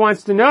 And the Gemara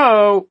wants to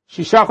know,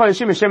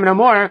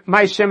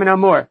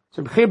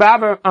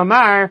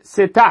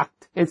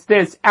 it's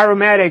this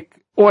aromatic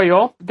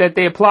oil that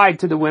they applied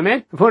to the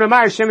women.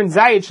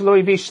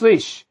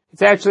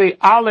 It's actually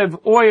olive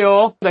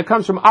oil that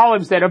comes from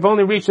olives that have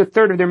only reached a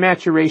third of their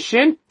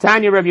maturation.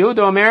 Tanya Rabbi Yehuda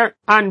Omer,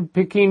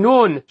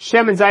 Anpikinun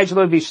Shemen Zayit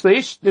Shelo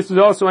Vishlish. This is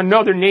also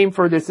another name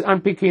for this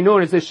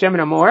Anpikinun, is the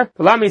Shemen Amor.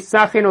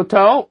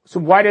 So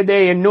why did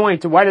they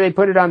anoint, why did they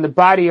put it on the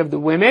body of the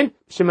women?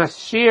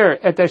 Shemashir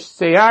et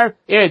Seyar,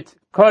 it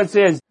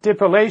causes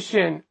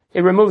depilation,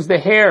 it removes the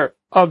hair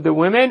of the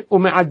women,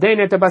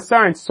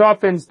 and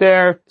softens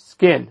their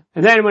skin.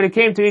 And then when it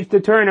came to the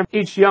turn of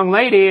each young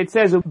lady, it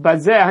says,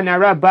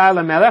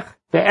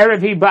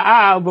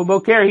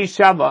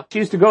 she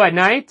used to go at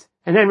night,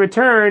 and then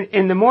return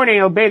in the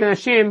morning,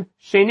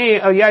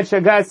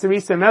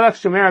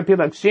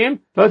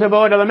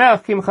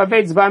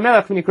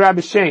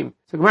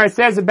 So Gemara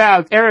says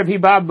about Erev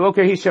Hibab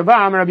Boker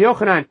Hishava, Rabbi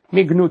Yochanan,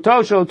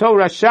 Mignuto Sholto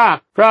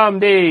Rasha, from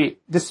the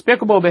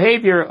despicable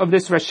behavior of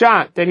this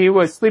Rasha, that he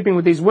was sleeping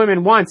with these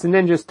women once and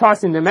then just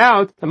tossing them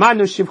out.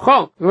 Tamanu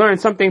Shivcho, we learned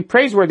something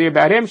praiseworthy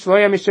about him,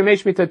 Shloya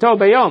Mishamesh Mitato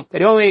Bayom,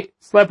 that he only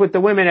slept with the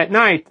women at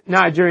night,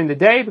 not during the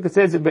day, because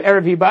it says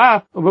Erev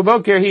Hibab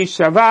Boker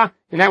Hishava,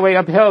 and that way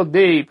upheld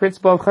the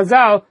principle of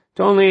Chazal,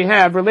 to only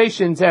have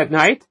relations at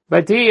night.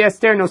 But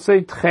Esther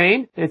noseit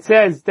chen, it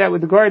says that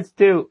with regards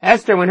to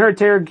Esther, when her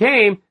terror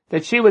came,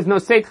 that she was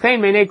noseit chen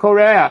meinei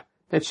korea,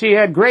 that she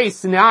had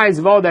grace in the eyes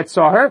of all that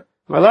saw her.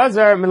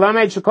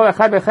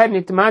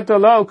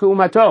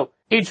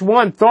 Each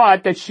one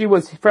thought that she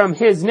was from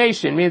his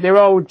nation. I mean, they were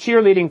all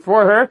cheerleading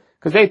for her,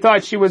 because they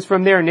thought she was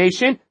from their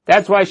nation.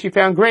 That's why she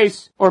found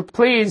grace, or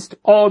pleased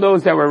all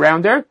those that were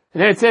around her.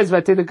 And then it says, she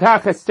was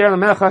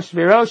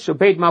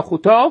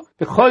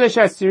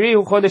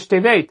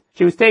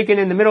taken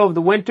in the middle of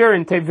the winter,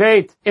 in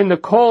Tevet, in the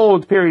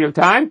cold period of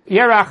time. In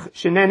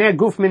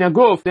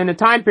a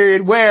time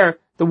period where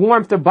the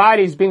warmth of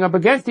bodies being up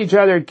against each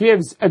other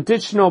gives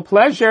additional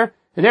pleasure,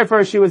 and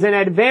therefore she was in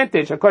an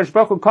advantage. HaKadosh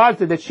Baruch Hu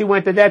caused it that she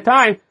went at that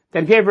time,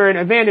 that gave her an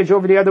advantage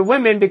over the other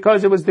women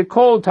because it was the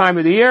cold time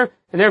of the year,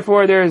 and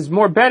therefore there is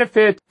more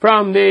benefit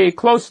from the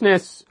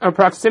closeness or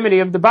proximity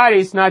of the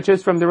bodies, not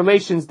just from the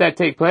relations that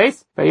take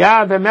place. So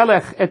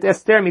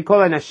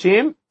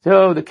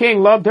the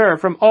king loved her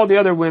from all the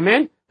other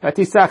women.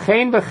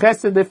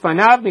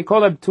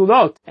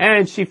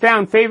 And she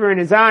found favor in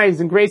his eyes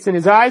and grace in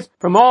his eyes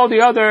from all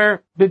the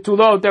other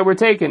bitulot that were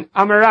taken.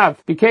 Amarav,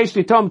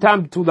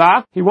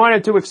 he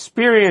wanted to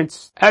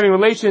experience having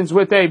relations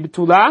with a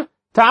bitula.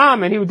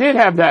 Tam, and he did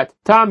have that.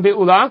 Tam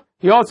bi'ula.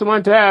 He also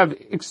wanted to have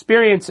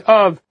experience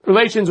of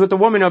relations with a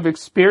woman of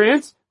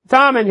experience.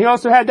 Tam, and he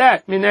also had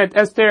that. I mean, that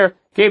Esther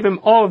gave him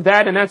all of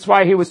that, and that's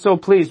why he was so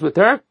pleased with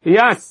her.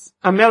 Yas,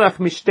 amelach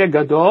mishte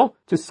gadol.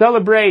 To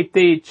celebrate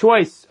the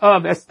choice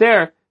of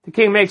Esther, the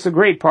king makes a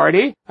great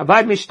party.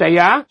 Avad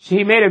mishtaya.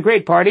 He made a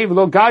great party.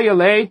 V'lo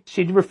galyale.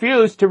 She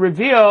refused to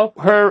reveal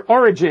her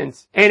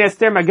origins. Ein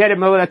Esther mageret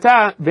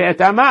molata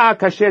ve'etama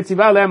kasher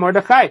tziva le'em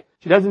Mordechai.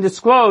 She doesn't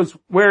disclose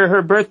where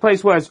her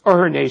birthplace was or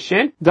her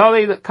nation.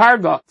 Dali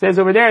Karga says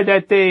over there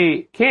that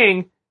the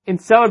king, in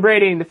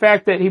celebrating the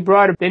fact that he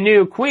brought the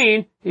new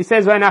queen, he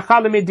says, he had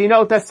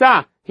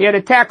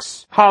a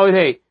tax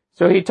holiday.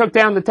 So he took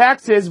down the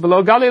taxes,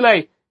 below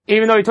Galilei.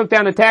 Even though he took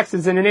down the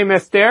taxes in the name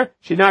Esther,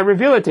 she did not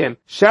reveal it to him.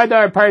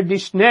 Shadar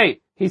Pardishne,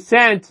 he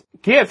sent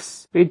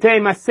gifts. He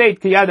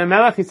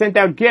sent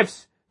out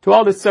gifts to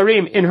all the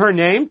Sarim in her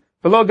name.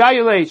 Below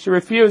Gayule, she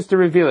refused to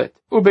reveal it.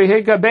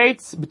 Ubehika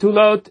Bates,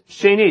 Betulot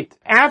Shenit.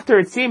 After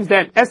it seems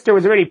that Esther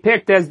was already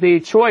picked as the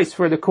choice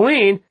for the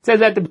queen, it says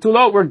that the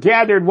Betulot were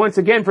gathered once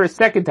again for a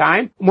second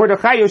time.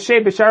 Mordechai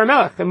Yoshe B'Shar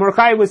Melech. And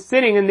Mordechai was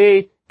sitting in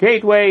the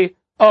gateway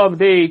of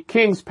the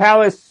king's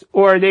palace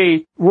or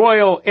the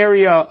royal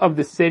area of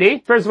the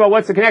city. First of all,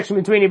 what's the connection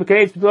between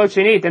Hibakavetz Betulot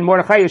Shenit and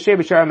Mordechai Yoshe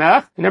B'Shar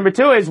Melech? And number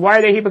two is, why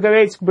are they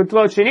Hibakavetz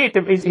Betulot Shenit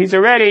if he's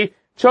already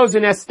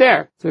chosen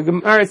Esther? So the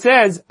Gemara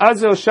says,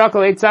 Azil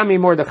Shakal Eitzami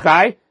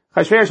Mordechai.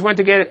 Chashverosh went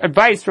to get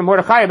advice from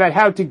Mordechai about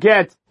how to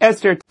get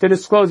Esther to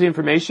disclose the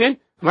information.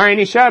 Woman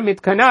is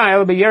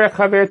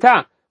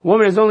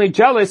only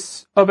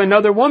jealous of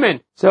another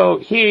woman. So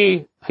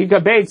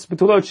Hibakavetz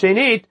Betulot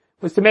Shenit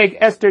was to make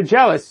Esther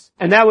jealous.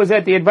 And that was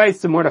at the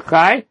advice of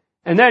Mordechai.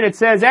 And then it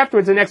says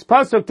afterwards, the next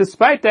pasuk,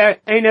 despite that,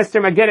 Ein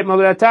Esther Mageret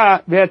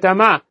Molodata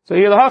Ve'atama. So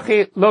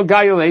Yilahachi Lo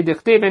Gayule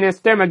Dichtiv Ein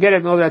Esther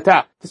Mageret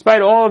Molodata.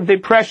 Despite all of the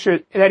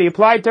pressure that he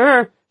applied to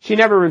her, she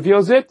never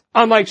reveals it.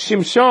 Unlike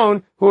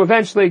Shimshon, who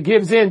eventually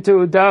gives in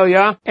to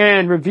Dahlia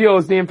and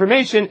reveals the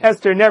information,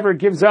 Esther never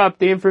gives up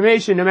the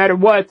information no matter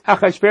what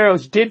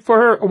Achashverosh did for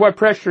her or what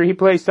pressure he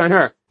placed on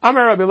her.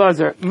 Amar Rabbi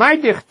Lazar, my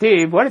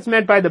dichtiv, what is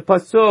meant by the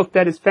pasuk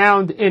that is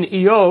found in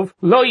Iyov,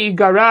 Lo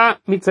yigara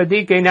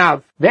mitzadik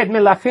einav, vet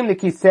melachim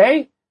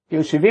lekisei,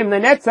 yoshivim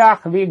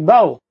lenetzach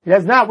v'yigbau. He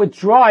does not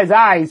withdraw his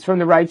eyes from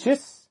the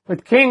righteous,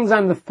 with kings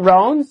on the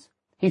thrones.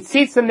 He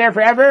seats them there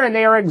forever and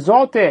they are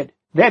exalted.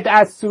 Vet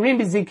asurim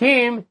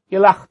b'zikim,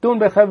 yilachtun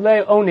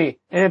b'chavlei oni.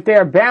 And if they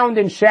are bound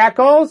in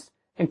shackles,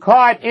 and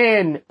caught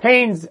in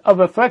pains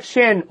of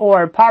affliction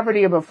or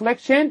poverty of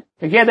affliction,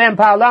 declares to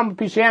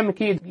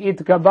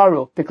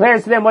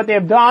them what they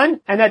have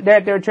done and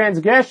that their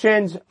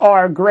transgressions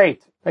are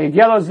great. He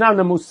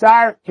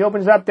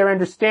opens up their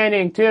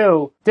understanding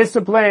to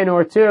discipline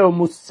or to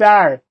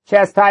musar,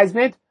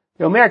 chastisement.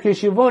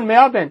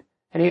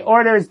 And he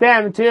orders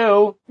them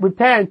to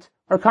repent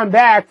or come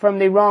back from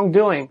the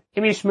wrongdoing.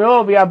 If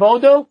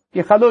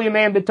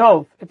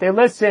they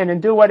listen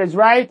and do what is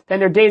right, then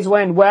their days will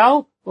end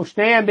well. And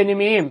then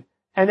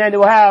they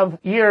will have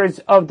years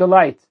of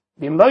delight.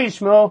 They're not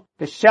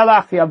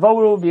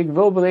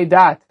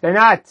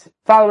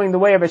following the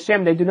way of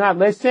Hashem, they do not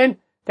listen,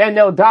 then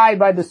they'll die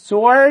by the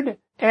sword,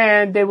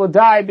 and they will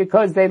die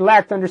because they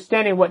lacked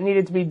understanding what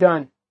needed to be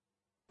done.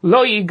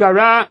 Lo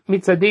yigara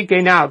mitzadik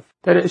einav.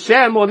 That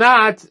Hashem will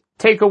not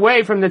take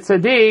away from the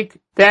tzaddik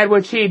that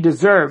which he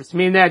deserves,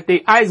 meaning that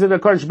the eyes of the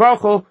Kodesh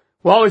Baruch Hu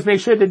will always make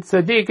sure that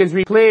the tzaddik is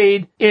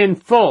replayed in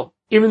full.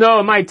 Even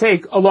though it might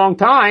take a long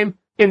time,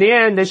 in the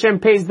end, Hashem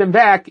pays them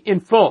back in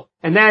full.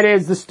 And that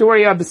is the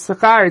story of the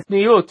Sachar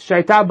Niyut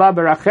Shaita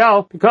Baba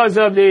Rachel. Because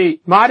of the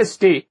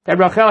modesty that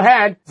Rachel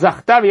had,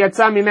 Zachta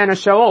v'yatza mimena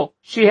Shaul.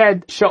 She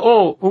had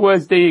Shaul, who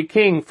was the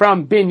king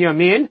from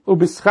Binyamin,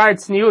 u'b'schar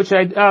tzniut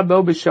Shaita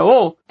Baba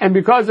Shaul. And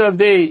because of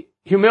the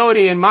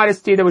humility and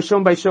modesty that was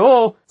shown by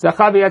Shaul,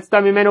 Zachta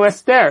v'yatza mimenu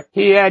Esther.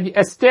 He had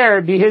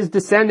Esther be his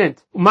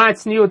descendant. What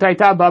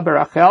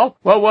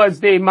was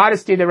the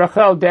modesty that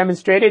Rachel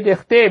demonstrated?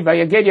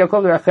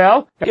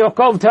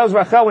 Yaakov tells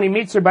Rachel when he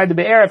meets her by the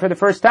Be'er for the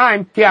first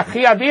time,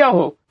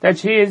 that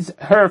she is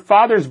her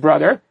father's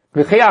brother.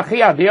 Was he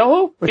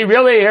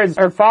really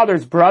her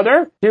father's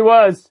brother? He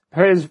was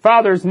his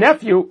father's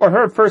nephew or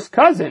her first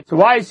cousin. So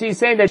why is she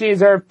saying that she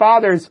is her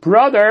father's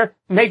brother,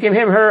 making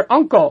him her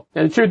uncle?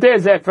 And the truth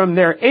is that from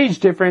their age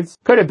difference,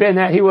 could have been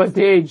that he was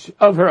the age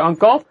of her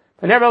uncle.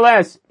 But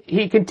nevertheless,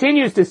 he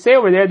continues to say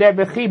over there that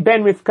V'chi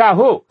ben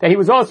Rivkahu, that he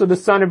was also the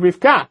son of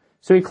Rivka.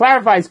 So he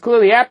clarifies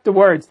clearly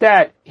afterwards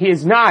that he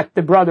is not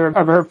the brother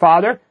of her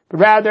father,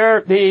 but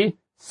rather the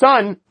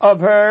son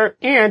of her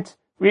aunt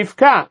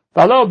Rivka.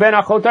 V'lo ben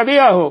achot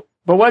aviyahu.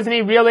 But wasn't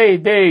he really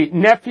the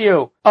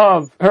nephew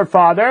of her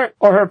father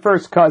or her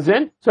first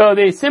cousin? So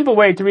the simple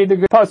way to read the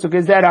pasuk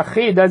is that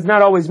achi does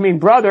not always mean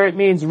brother, it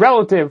means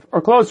relative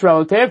or close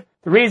relative.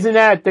 The reason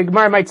that the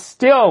Gemara might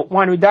still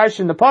want to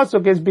darshan the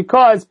pasuk is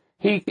because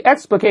he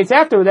explicates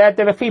after that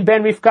V'chi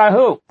ben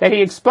Rivkahu, that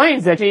he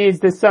explains that he is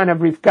the son of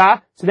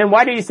Rivka. So then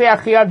why did he say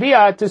achi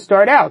avia to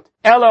start out?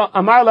 Elo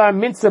amarla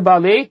minza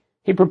bali.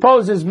 He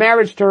proposes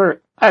marriage to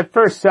her at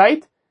first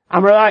sight.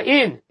 Amrala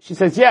in. She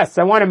says, yes,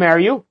 I want to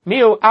marry you.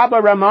 Miu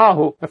Abba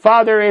Ramahu. The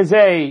father is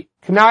a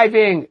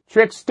conniving,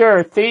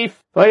 trickster,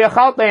 thief.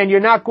 And you're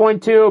not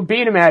going to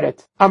beat him at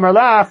it.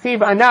 Amrala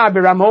achiv ana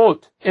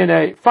b'ramot. In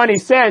a funny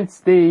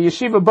sense, the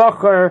yeshiva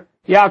bacher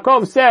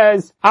Yaakov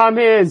says, I'm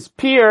his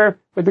peer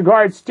with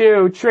regards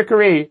to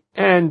trickery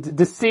and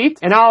deceit,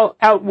 and I'll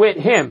outwit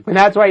him. And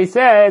that's why he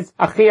says,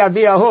 Achi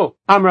aviyahu.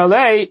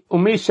 Amralei,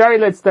 umi shari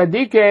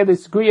letzdadike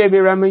l'sguye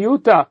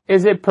b'ramayuta.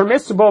 Is it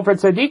permissible for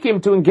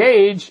tzadikim to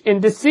engage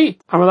in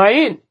deceit?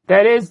 Amralein.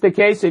 That is the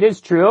case, it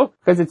is true,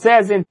 because it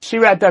says in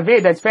Shirat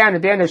David, that's found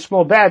at the end of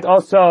Shmuel Bet,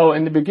 also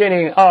in the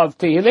beginning of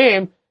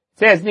Tehillim, it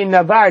says, Nim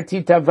navar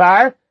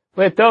titavar.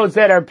 With those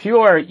that are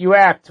pure, you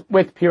act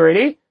with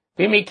purity.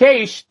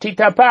 V'mikesh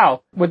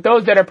titapal. With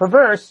those that are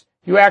perverse,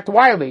 you act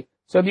wildly.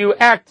 So you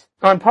act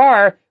on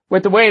par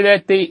with the way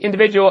that the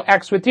individual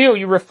acts with you,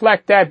 you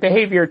reflect that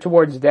behavior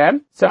towards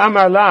them. So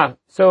Amar La.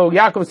 So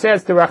Yaakov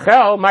says to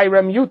Rachel, my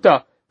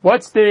Remuta,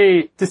 what's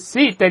the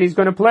deceit that he's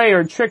going to play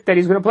or trick that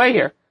he's going to play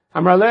here?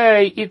 Amar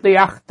Le itli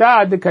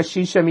achtad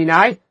kashisha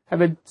minai.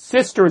 Have a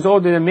sister who's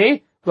older than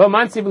me. Lo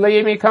mansiv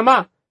leyemi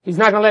kama. He's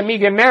not going to let me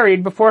get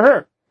married before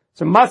her.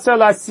 So Masar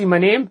la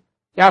simanim.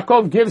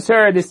 Yaakov gives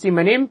her the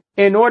simanim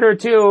in order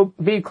to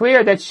be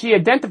clear that she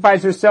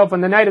identifies herself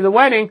on the night of the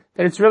wedding,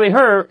 that it's really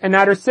her and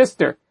not her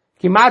sister.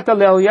 Kimata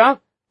lelia,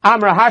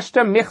 amra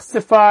hashta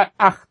michsefa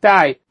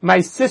achtai.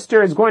 My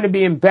sister is going to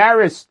be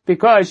embarrassed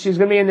because she's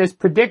going to be in this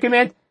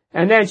predicament,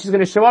 and then she's going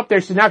to show up there,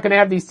 she's not going to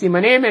have these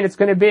simanim, and it's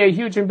going to be a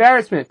huge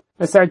embarrassment.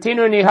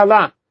 Masartinu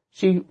nihala.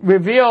 She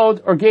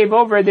revealed or gave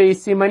over the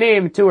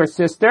simanim to her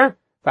sister.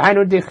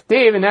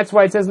 And that's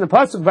why it says in the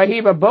pasuk,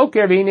 Vahiba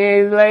boker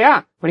v'hinei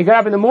Leah. When he got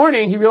up in the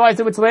morning, he realized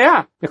it was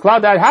Leah.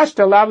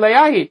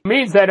 It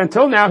means that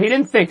until now, he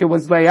didn't think it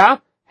was Leah.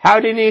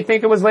 How didn't he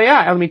think it was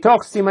Leah?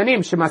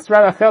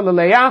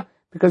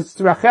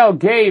 Because Rachel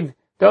gave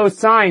those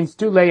signs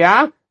to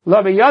Leah.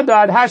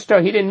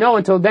 He didn't know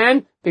until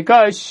then,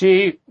 because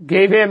she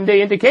gave him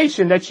the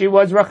indication that she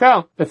was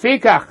Rachel. For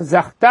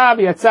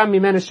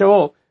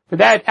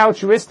that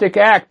altruistic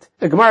act,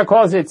 the Gemara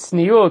calls it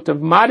sniut,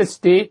 of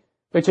modesty,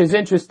 which is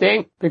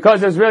interesting,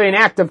 because it was really an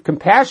act of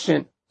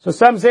compassion. So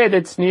some say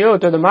that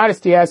sniut, or the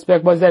modesty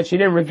aspect, was that she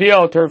didn't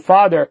reveal to her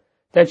father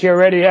that she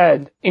already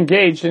had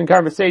engaged in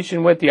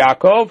conversation with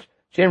Yaakov.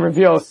 She didn't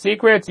reveal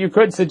secrets. You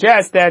could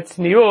suggest that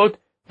sniut,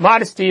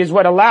 modesty, is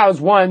what allows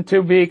one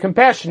to be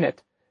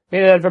compassionate.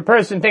 Meaning that if a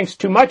person thinks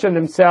too much of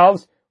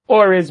themselves,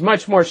 or is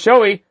much more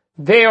showy,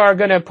 they are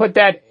going to put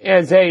that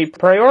as a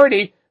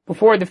priority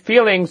before the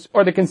feelings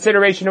or the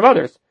consideration of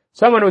others.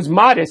 Someone who's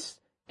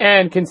modest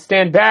and can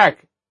stand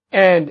back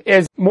and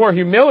is more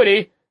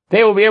humility,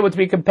 they will be able to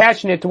be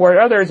compassionate toward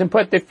others and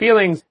put the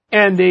feelings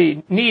and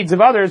the needs of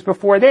others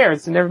before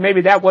theirs. And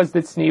maybe that was the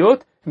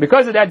tzniut. And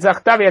because of that,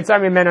 Zachtav yatzah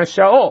mimena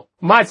Shaul.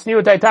 Ma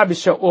tzniut hayta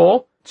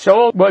b'Shaul.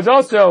 Shaul was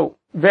also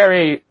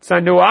very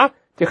tzanua.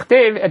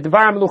 Tichtiv et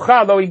dvar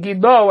hamlucha lo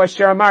yigid lo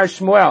asher amar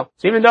Shmuel.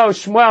 So even though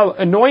Shmuel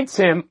anoints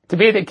him to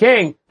be the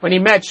king, when he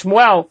met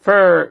Shmuel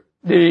for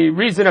the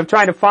reason of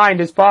trying to find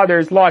his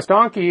father's lost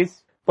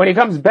donkeys, when he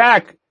comes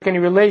back and he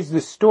relates the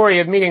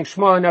story of meeting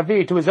Shmuel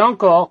Navi to his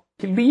uncle,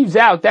 he leaves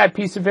out that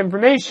piece of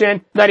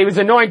information that he was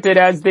anointed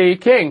as the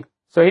king.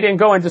 So he didn't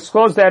go and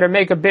disclose that or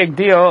make a big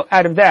deal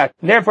out of that.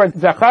 And therefore,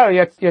 Zachar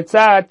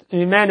yatzat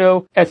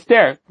mimenu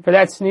Esther. For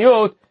that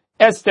sniut,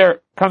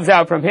 Esther comes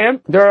out from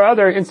him. There are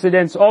other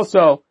incidents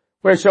also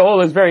where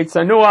Shaul is very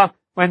tzanua,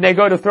 when they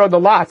go to throw the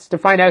lots to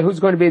find out who's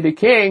going to be the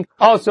king.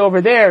 Also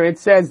over there, it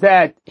says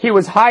that he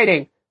was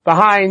hiding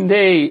behind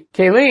the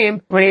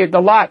kelim when the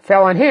lot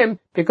fell on him,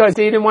 because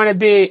he didn't want to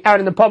be out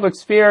in the public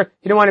sphere.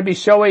 He didn't want to be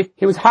showy.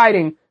 He was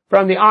hiding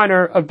from the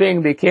honor of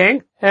being the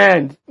king.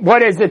 And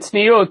what is the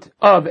tzniut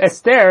of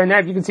Esther? And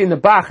that you can see in the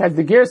Bach as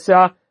the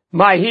Girsa,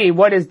 Mahi.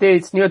 What is the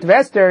tzniut of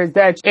Esther? Is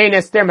that Ein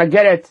Esther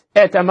mageret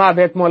et amav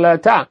et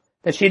molata.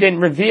 That she didn't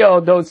reveal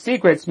those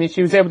secrets. I mean,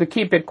 she was able to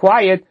keep it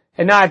quiet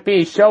and not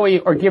be showy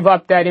or give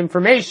up that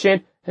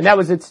information. And that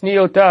was the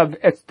tzniut of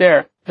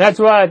Esther. That's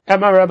what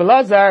Amar Rabbi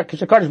Lazar,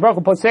 Kishakadosh Baruch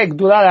Hu posek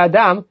gdula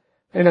Adam,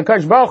 and the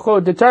Kadosh Baruch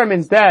Hu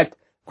determines that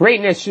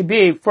greatness should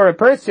be for a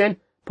person,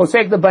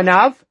 posek the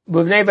banav,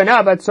 b'vnei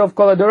banav at sof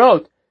kol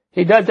adorot.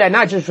 He does that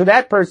not just for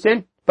that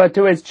person, but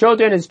to his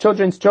children, his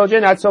children's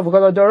children, at sof kol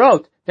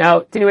adorot.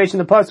 Now,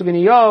 continuation of the pasuk in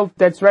Yov,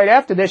 that's right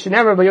after this,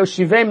 Shenever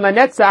v'yoshivem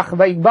lanetzach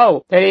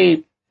v'yigbo, that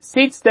he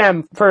seats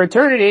them for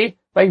eternity,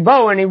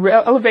 v'yigbo, and he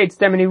elevates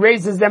them and he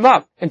raises them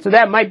up. And so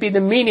that might be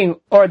the meaning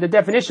or the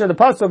definition of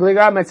the pasuk,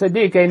 L'gam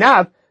tzaddik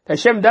einav, that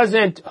Hashem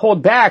doesn't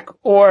hold back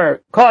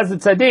or cause the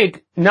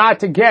tzaddik not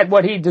to get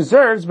what he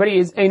deserves, but he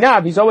is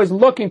einav. He's always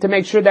looking to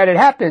make sure that it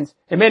happens.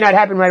 It may not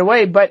happen right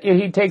away, but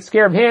he takes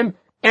care of him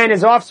and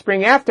his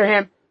offspring after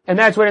him. And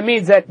that's what it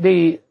means, that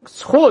the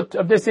schut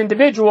of this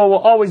individual will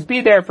always be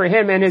there for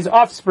him and his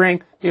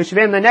offspring. Just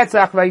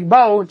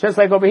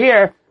like over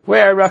here,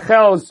 where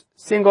Rachel's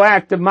single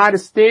act of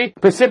modesty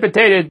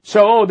precipitated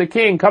Shaul the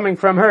king coming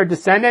from her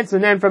descendants,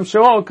 and then from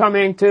Shaul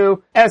coming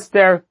to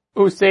Esther,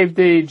 who saved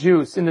the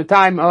Jews in the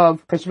time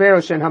of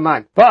Kashverosh and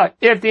Haman. But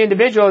if the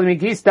individual,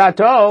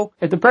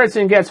 if the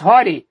person gets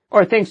haughty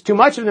or thinks too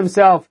much of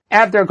himself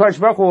after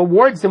HaKadosh Baruch Hu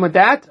awards him with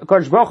that,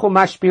 HaKadosh Baruch Hu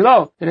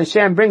mashpilo, and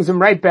Hashem brings him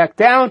right back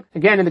down.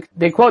 Again,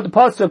 they quote the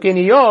pasuk in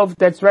Yov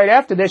that's right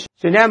after this,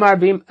 Shenemar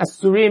bim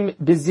asurim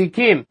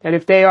bizikim, that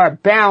if they are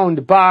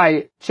bound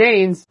by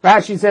chains,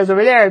 Rashi says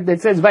over there,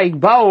 that says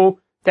vayigbau,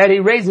 that he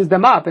raises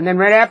them up. And then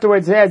right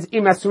afterwards it says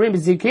im asurim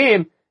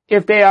bizikim,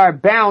 if they are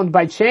bound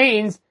by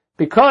chains,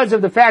 because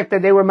of the fact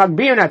that they were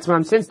magbiyun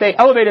atzmam, since they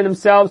elevated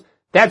themselves,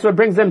 that's what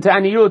brings them to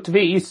aniyut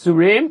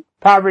v'isurim,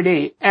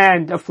 poverty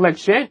and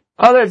affliction.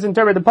 Others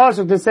interpret the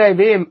pasuk to say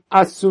v'im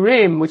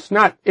asurim, which is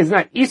not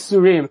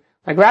isurim,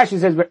 like Rashi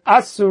says, but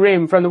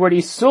asurim from the word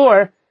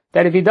isur,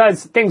 that if he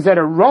does things that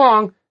are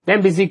wrong,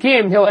 then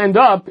bizikim, he'll end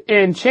up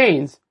in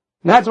chains.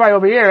 And that's why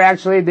over here,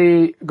 actually,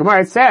 the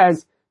Gemara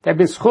says that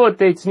b'schut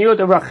the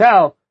tzniut of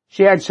Rachel,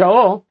 she had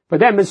Shaul, but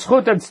then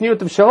Mischut of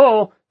Tzniut of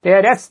Shaul, they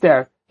had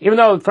Esther. Even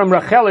though from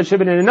Rachel it should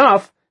have been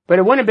enough, but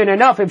it wouldn't have been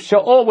enough if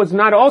Shaul was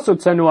not also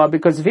Tzanua,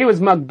 because if he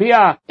was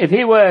Magbia, if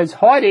he was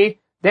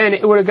haughty, then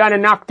it would have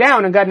gotten knocked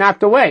down and got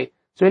knocked away.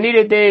 So it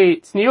needed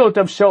the Tzniut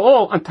of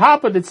Shaul on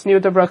top of the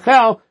Tzniut of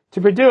Rachel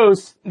to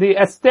produce the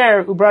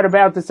Esther who brought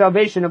about the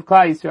salvation of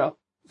Klal Yisrael.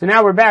 So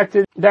now we're back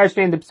to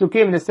Darshan the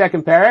Psukim in the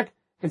second parak.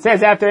 It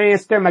says, after any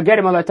Esther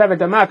Magedim Olatav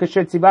et Amah,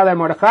 kasher Tzivala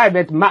Mordechai,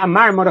 bet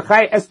Ma'amar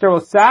Mordechai Esther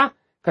Osa,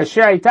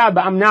 kasher Aita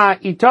Ba'amna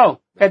Ito.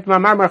 Et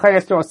Ma'amar Mordechai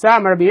Esther Osa,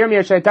 Rabbi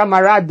Yirmiyah Shaita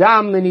Mara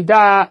Dam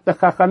Lenida the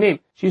Chachamim.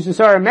 She used to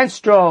saw her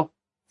menstrual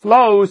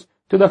flows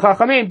to the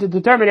Chachamim to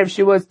determine if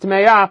she was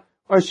Tmeya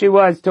or she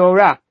was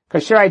Torah.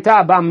 Kasher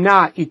Aita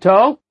Ba'amna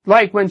Ito,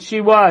 like when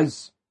she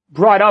was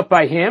brought up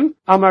by him.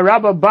 Amar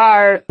Rabba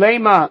Bar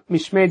Lema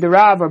Mishmei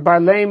Derav or Bar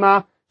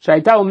Lema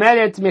Shaita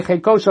Umedet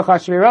Micheko Shel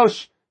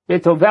Achashverosh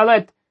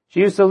Betovelet.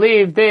 She used to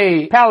leave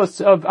the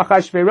palace of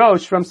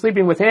Achashverosh from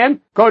sleeping with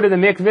him, go to the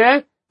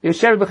mikveh,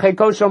 Yoshev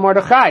B'Cheko Shel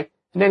Mordechai,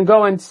 and then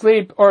go and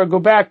sleep or go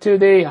back to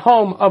the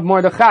home of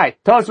Mordechai.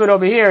 Tosfot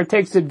over here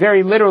takes it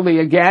very literally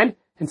again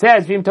and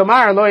says, Vim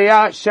Tomar Lo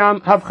Ya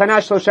Sham Havchana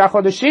Shlosha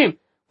Chodeshim.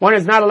 One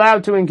is not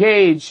allowed to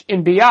engage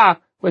in biyah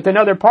with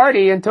another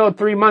party until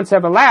 3 months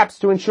have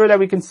elapsed to ensure that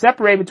we can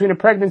separate between a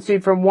pregnancy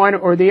from one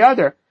or the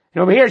other.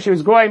 And over here she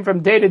was going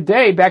from day to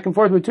day back and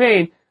forth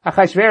between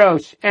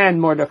Achashverosh and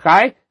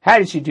Mordechai. How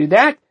did she do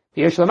that?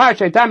 She used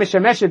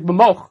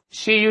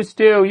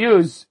to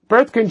use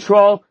birth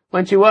control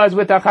when she was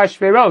with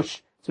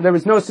Achashverosh. So there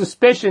was no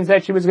suspicions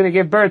that she was going to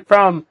give birth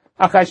from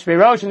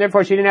Achashverosh, and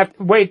therefore she didn't have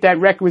to wait that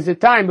requisite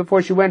time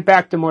before she went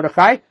back to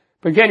Mordechai.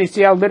 But again, you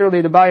see how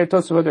literally the Baalei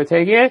Tosafot are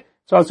taking it.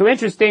 It's also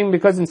interesting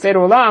because in Seder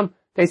Olam,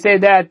 they say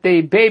that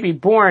the baby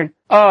born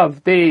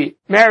of the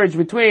marriage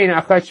between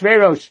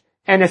Achashverosh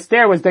and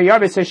Esther was the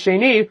Yavis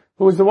Hasheni,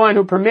 who was the one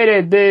who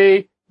permitted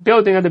the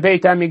building of the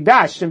Beit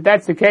HaMikdash. If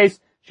that's the case,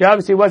 she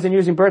obviously wasn't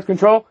using birth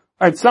control,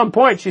 or at some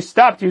point she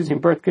stopped using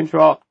birth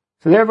control.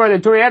 So therefore the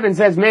Turi Eben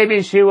says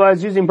maybe she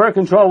was using birth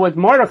control with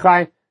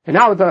Mordechai and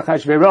not with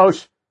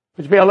Achashverosh,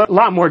 which would be a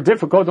lot more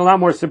difficult, a lot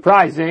more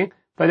surprising.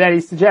 But that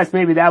he suggests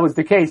maybe that was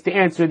the case to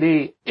answer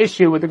the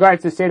issue with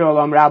regards to Seder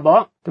Olam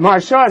Rabbah. The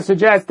Maharsha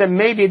suggests that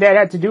maybe that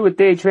had to do with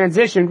the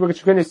transition,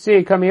 which we're going to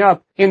see coming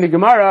up in the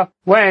Gemara,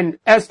 when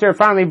Esther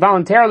finally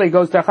voluntarily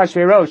goes to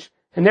Achashverosh,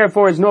 and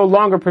therefore is no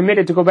longer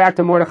permitted to go back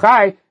to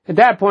Mordechai. At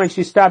that point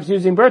she stops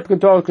using birth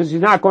control because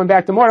she's not going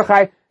back to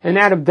Mordechai, and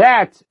out of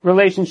that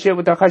relationship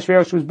with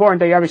Achashverosh was born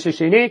the Yavish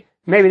Hasheni.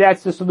 Maybe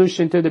that's the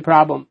solution to the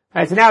problem.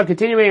 Alright, so now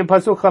continuing in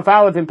Pasuk Chaf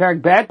Aleph in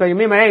Parak Bet,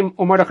 Vayomim Haim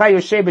uMordechai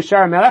Yoshev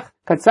B'Shar HaMelech,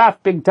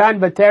 Katzaf Bigtan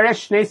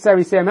V'Teresh Shnei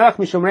Sarisei HaMelech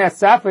Mishomrei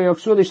Asaf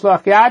V'yokshu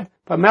Lishloach Yad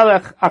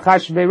V'Melech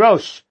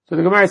Achashverosh. So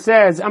the Gemara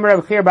says, Amar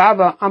Rabbi Chir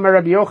Ba'ava, Amar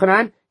Rabbi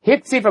Yochanan,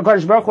 Hitzif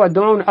HaKadosh Baruch Hu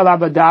Adon Al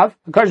Abadav.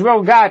 HaKadosh Baruch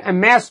Hu got a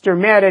master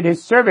mad at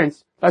his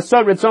servants,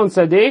 Lasod Ritzon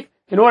Tzaddik,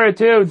 in order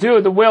to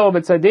do the will of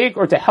a tzaddik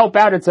or to help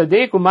out a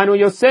tzaddik, Umanu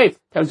Yosef.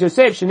 That was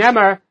Yosef,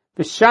 Shenemar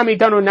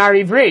V'Shamitanu Nar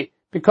Ivri.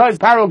 Because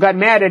Paro got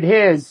mad at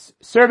his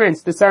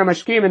servants, the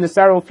Saramashkim and the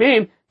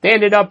Sarofim, they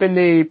ended up in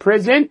the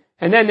prison,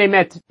 and then they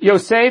met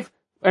Yosef,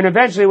 and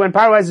eventually when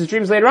Paro has his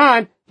dreams later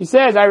on, he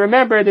says, I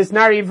remember this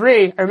Nari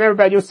Ivri, I remember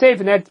about Yosef,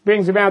 and that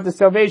brings about the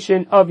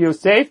salvation of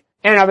Yosef.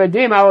 And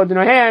Avadim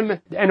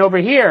Aodnohem, and over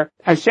here,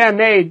 Hashem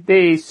made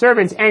the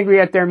servants angry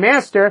at their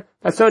master,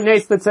 Asod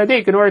Nes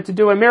Tzaddik, in order to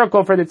do a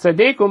miracle for the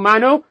Tzaddik,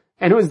 Umanu,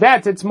 and who's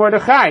that? It's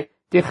Mordechai.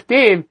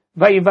 Dichtiv,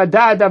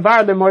 Vayivada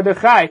Davar le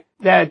Mordechai,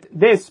 that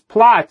this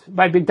plot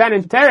by Bigdan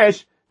and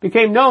Teresh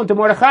became known to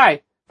Mordechai.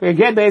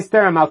 Again, the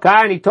Esther Malka,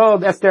 and he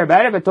told Esther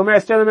about it, but Tomer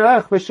Esther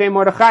Melech v'Shem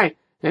Mordechai.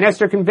 And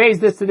Esther conveys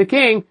this to the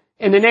king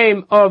in the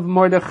name of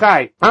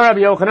Mordechai. Rabbi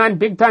Yochanan,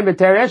 Bigdan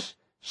v'Teresh,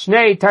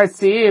 Shnei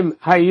Tarsiim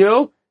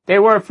Hayu, they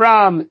were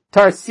from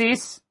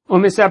Tarsis,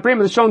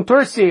 Umisaprim Lashon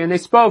Tursi, and they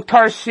spoke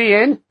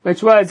Tarshian,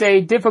 which was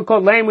a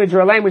difficult language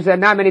or a language that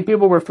not many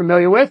people were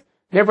familiar with.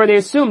 Therefore they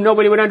assumed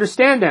nobody would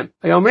understand them.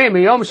 From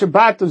the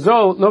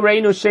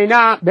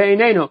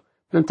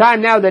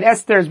time now that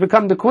Esther has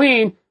become the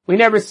queen, we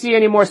never see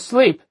any more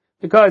sleep,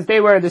 because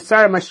they were the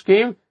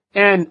Saramashkim,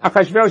 and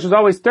Achashverosh was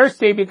always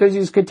thirsty because he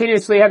was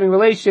continuously having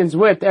relations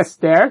with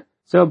Esther.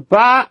 So,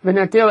 Ba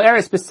v'natil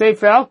eres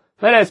b'seifel,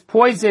 let us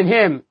poison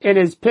him in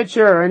his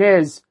pitcher or in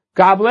his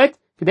goblet,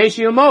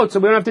 Kadeshi Yomot, so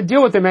we don't have to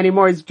deal with him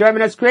anymore. He's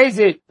driving us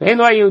crazy. They didn't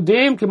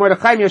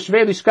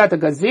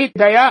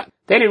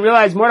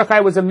realize Mordechai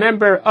was a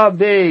member of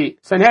the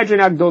Sanhedrin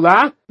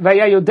Agdolah,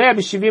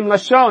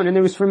 and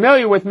he was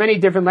familiar with many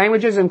different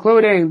languages,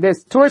 including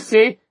this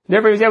Tursi.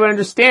 Therefore he was able to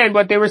understand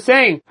what they were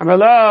saying. So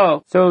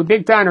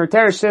Bigtan or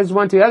Teresh says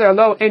one to the other,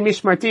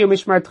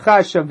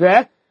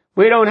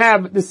 we don't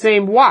have the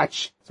same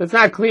watch. So it's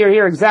not clear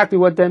here exactly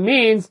what that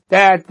means,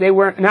 that they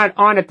were not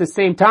on at the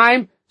same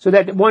time, so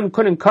that one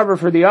couldn't cover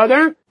for the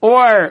other,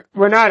 or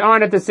we're not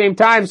on at the same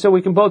time so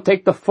we can both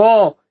take the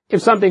fall.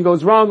 If something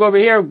goes wrong over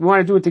here, we want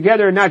to do it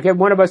together and not get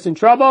one of us in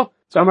trouble.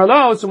 So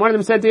Amarlo, so one of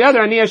them said to the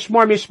other, Ani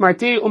Ashmor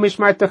Mishmarti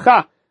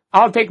Umishmartecha.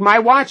 I'll take my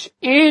watch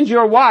and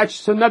your watch,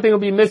 so nothing will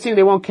be missing.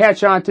 They won't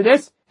catch on to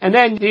this. And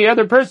then the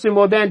other person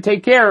will then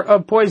take care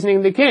of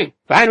poisoning the king.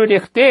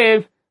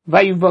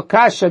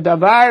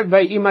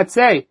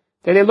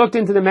 That they looked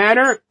into the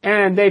matter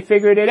and they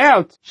figured it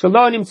out. They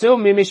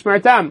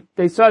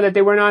saw that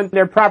they weren't on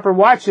their proper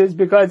watches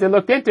because they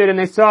looked into it and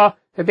they saw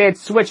that they had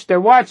switched their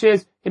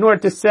watches in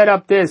order to set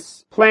up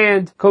this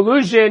planned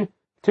collusion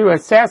to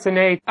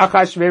assassinate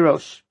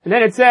Achashverosh. And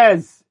then it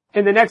says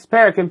in the next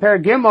parak, in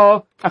parak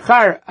Gimel,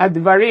 Achar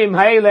advarim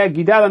ha'ele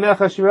gidal melech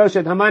Achashverosh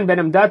et Haman ben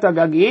Amdat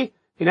agagi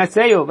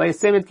v'naseyu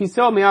v'yasem et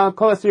kiso mi'al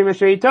kol asirim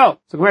asher ito.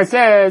 So Gemara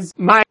says,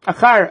 my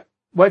Achar,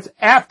 what's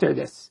after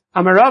this?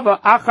 Amarava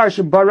achar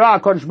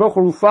shebara HaKadosh Baruch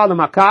Hu rufa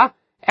l'makah.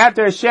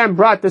 After Hashem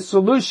brought the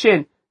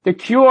solution, the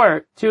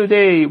cure to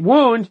the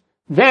wound,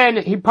 then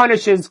he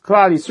punishes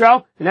Klal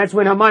Yisrael, and that's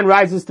when Haman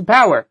rises to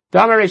power.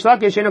 Hashem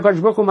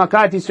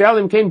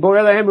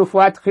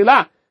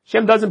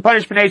doesn't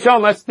punish Bnei Yisrael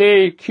unless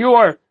the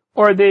cure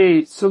or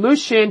the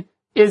solution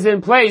is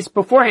in place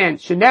beforehand.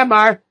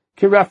 Shenemar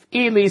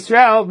kiraf'i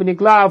Yisrael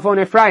v'nigla avon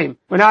Ephraim.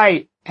 When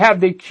I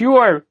have the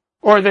cure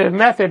or the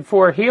method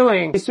for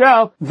healing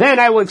Israel, then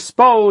I will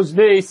expose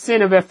the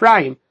sin of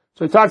Ephraim.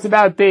 So it talks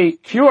about the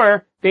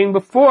cure being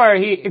before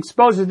he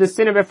exposes the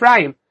sin of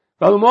Ephraim.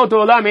 But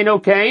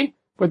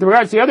with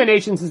regards to the other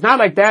nations, it's not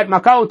like that.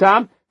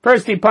 Makautam,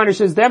 first he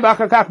punishes them, and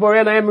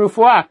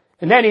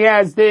then he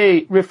has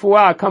the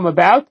refuah come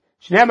about.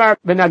 Shnemar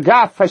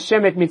v'nagaf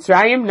Hashem et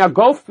Mitzrayim,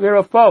 nagof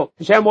v'rofo.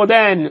 Hashem will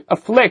then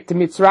afflict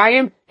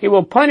Mitzrayim, he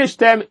will punish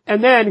them,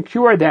 and then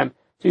cure them.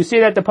 So you see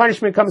that the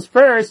punishment comes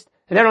first,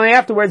 and then only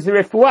afterwards the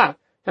refuah.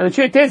 Now the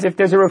truth is, if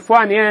there's a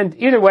refuah in the end,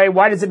 either way,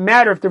 why does it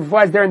matter if the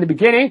refuah is there in the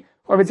beginning,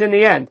 or if it's in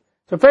the end?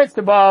 So first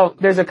of all,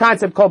 there's a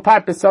concept called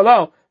pat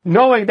b'salo.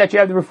 Knowing that you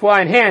have the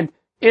refuah in hand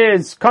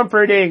is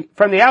comforting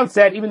from the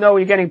outset, even though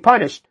you're getting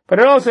punished. But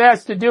it also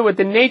has to do with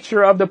the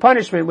nature of the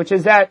punishment, which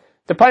is that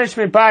the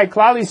punishment by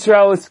Klal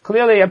Yisrael is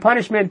clearly a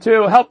punishment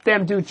to help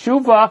them do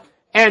tshuva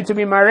and to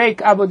be marek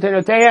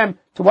avodonoteim,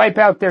 to wipe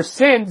out their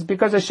sins,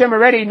 because Hashem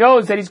already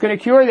knows that He's going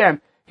to cure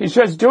them. He's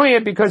just doing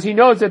it because He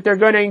knows that they're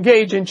going to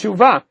engage in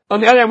tshuva.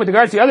 On the other hand, with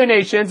regards to the other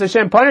nations,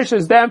 Hashem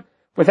punishes them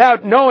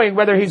without knowing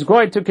whether He's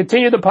going to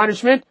continue the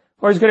punishment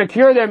or He's going to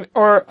cure them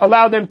or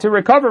allow them to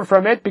recover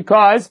from it,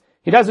 because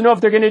He doesn't know if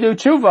they're going to do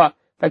tshuva.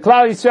 By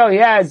Klal Yisrael, He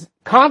has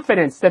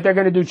confidence that they're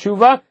going to do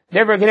tshuva.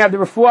 They're going to have the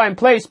refuah in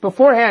place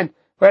beforehand.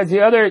 Whereas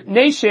the other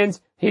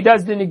nations, He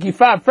does the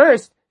negifah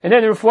first, and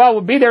then the refuah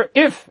will be there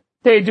if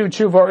they do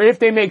tshuva or if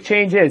they make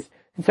changes.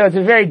 And so it's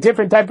a very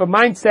different type of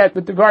mindset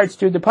with regards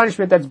to the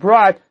punishment that's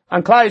brought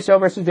on Klal Yisrael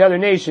versus the other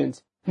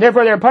nations. And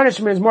therefore their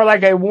punishment is more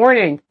like a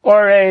warning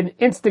or an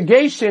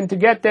instigation to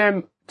get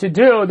them to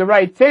do the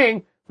right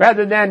thing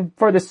rather than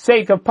for the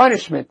sake of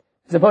punishment,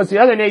 as opposed to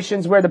the other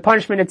nations where the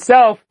punishment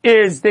itself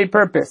is the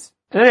purpose.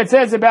 And then it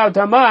says about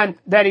Haman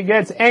that he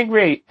gets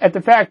angry at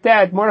the fact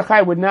that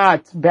Mordechai would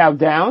not bow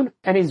down,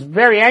 and he's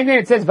very angry.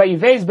 It says,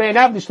 "Vayivez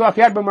be'enav l'shloach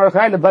yad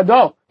b'Mordechai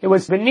levado." It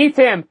was beneath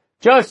him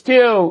just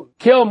to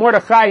kill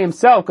Mordechai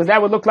himself, because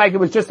that would look like it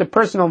was just a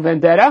personal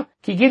vendetta.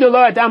 Ki gidu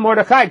lo et am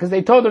Mordechai, because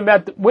they told him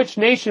about which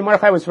nation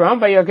Mordechai was from.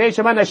 Vayagei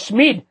shaman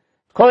hashmid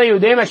kol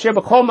Yehudim asher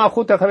b'chol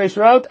malchut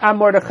ha'chaveshorot am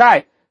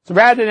Mordechai. So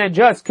rather than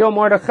just kill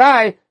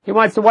Mordechai, he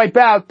wants to wipe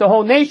out the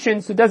whole nation,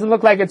 so it doesn't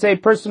look like it's a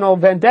personal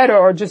vendetta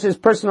or just his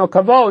personal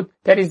kavod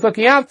that he's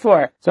looking out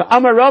for. So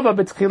Amar Rava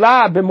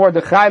b'tchila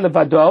b'Mordechai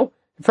levado.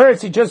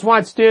 First, he just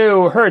wants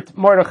to hurt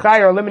Mordechai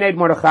or eliminate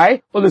Mordechai.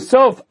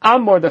 Ulesof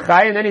am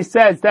Mordechai, and then he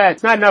says that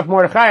it's not enough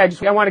Mordechai,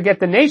 I want to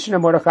get the nation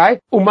of Mordechai.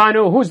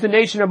 Umanu, who's the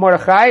nation of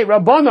Mordechai?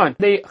 Rabbonon,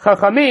 the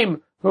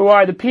Chachamim, who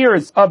are the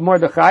peers of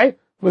Mordechai.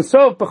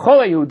 Ulesof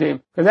b'chol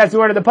Yehudim, because that's the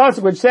word of the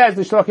pasuk which says,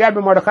 L'shloch yad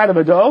b'Mordechai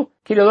levado,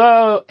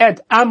 Kidelo et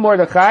am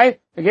Mordechai,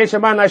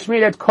 V'geshaman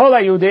lashmid et kol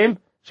Yehudim,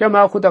 Shem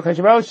malchut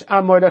ha'cheshvarosh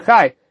am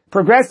Mordechai.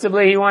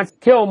 Progressively, he wants to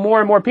kill more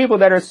and more people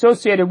that are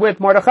associated with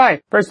Mordechai.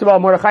 First of all,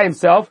 Mordechai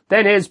himself,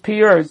 then his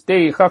peers,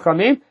 the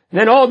Chachamim, and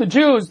then all the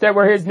Jews that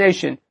were his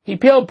nation. He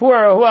pil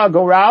pur hua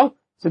goral.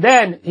 So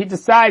then he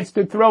decides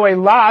to throw a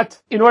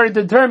lot in order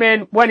to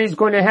determine when he's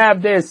going to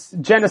have this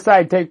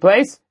genocide take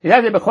place. He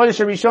does it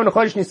b'chodesh harishon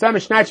chodesh nisan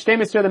mishnat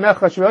 12 lemelech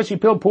Achashverosh. He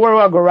pil pur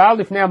hua goral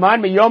lifnei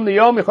Haman miyom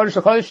liyom michodesh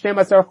lechodesh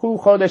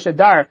 12 chodesh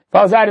Adar.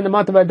 Falls out in the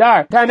month of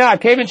Adar. Tana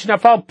kevin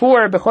shnafal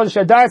pur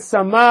b'chodesh Adar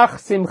samach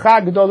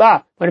simcha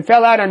gdola. When it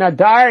fell out on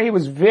Adar, he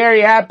was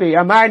very happy.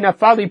 Amar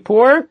nafali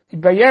pur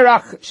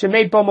bayerach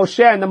shemeit bo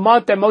Moshe, in the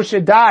month that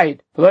Moshe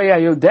died. He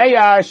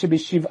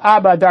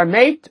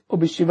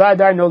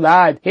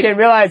didn't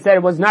realize that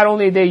it was not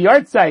only the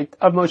yahrzeit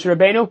of Moshe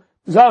Rabbeinu, it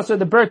was also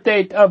the birth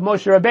date of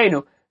Moshe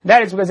Rabbeinu.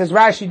 That is because, as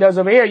Rashi does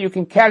over here, you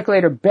can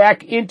calculate or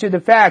back into the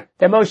fact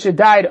that Moshe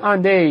died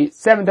on the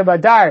 7th of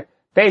Adar,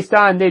 based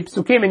on the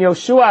Psukim in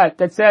Yoshua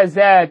that says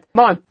that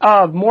month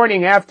of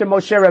mourning after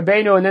Moshe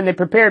Rabbeinu, and then they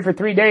prepared for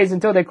 3 days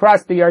until they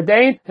crossed the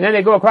Yarden, and then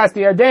they go across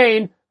the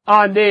Yarden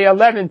on the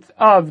 11th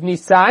of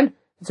Nisan.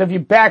 So if you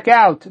back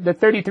out the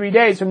 33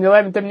 days from the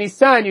 11th of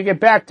Nisan, you get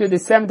back to the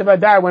 7th of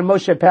Adar when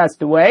Moshe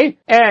passed away.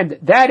 And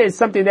that is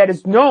something that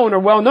is known or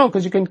well known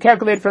because you can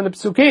calculate it from the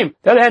Psukim. On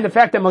the other hand, the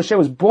fact that Moshe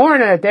was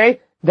born on that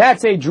day,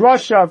 that's a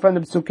drasha from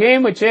the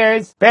Psukim, which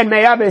is, Ben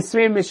Me'av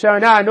Esrim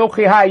Mishana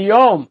Anochi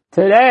Hayom.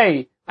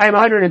 Today, I am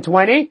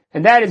 120,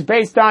 and that is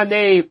based on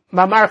the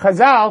Mamar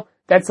Chazal,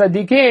 that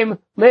Tzadikim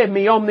live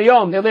miyom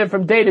liyom. They live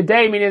from day to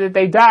day, meaning that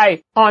they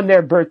die on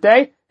their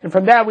birthday. And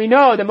from that we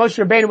know that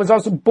Moshe Rabbeinu was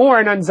also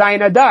born on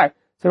Zayin Adar.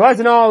 So it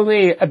wasn't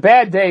only a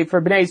bad day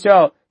for Bnei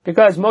Yisrael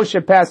because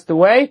Moshe passed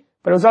away,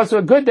 but it was also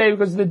a good day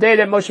because of the day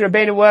that Moshe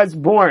Rabbeinu was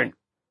born.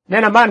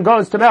 Then Haman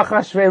goes to Melech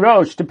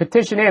Achashverosh to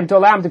petition him to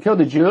allow him to kill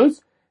the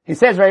Jews. He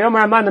says, Vayomer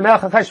Haman to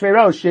Melech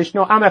Achashverosh,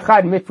 Yeshno Am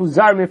Echad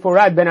Mifuzar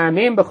Mifurad Ben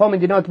Amim B'chol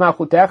Medinot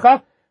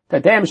Malchutecha.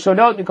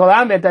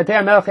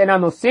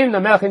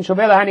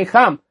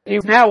 He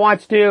now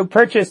wants to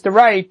purchase the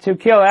right to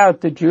kill out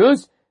the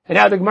Jews. And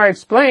now the Gemara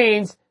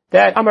explains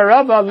that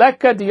Amarava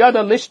Lekka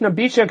Diyada Lishna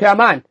Bisha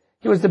Kaman.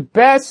 He was the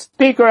best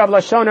speaker of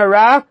Lashon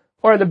Hara,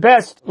 or the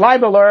best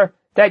libeler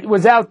that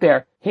was out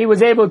there. He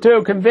was able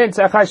to convince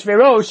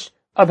Achashverosh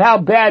of how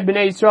bad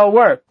Bnei Yisrael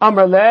were.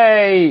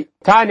 Amarlei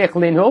Tanich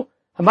Linhu.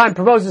 Haman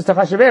proposes to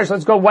Achashverosh,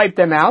 let's go wipe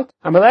them out.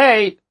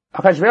 Amarlei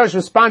Achashverosh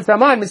responds to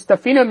Haman,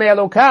 Mistafina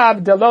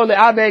me'elokav delo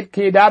le'aved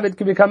ki David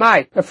ki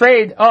b'kamai.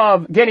 Afraid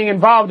of getting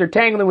involved or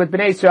tangling with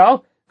Bnei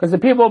Yisrael, because the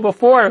people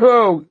before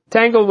who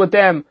tangled with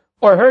them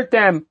or hurt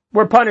them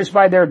were punished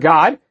by their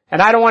God,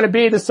 and I don't want to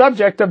be the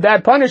subject of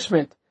that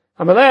punishment.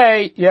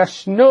 Amalei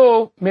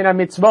yashnu min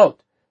mitzvot.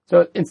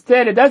 So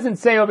instead it doesn't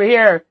say over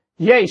here,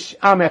 yesh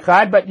am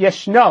echad, but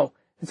yeshno.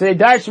 And so they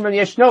darshan from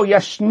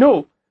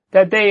yashnu,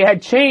 that they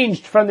had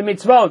changed from the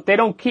mitzvot. They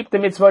don't keep the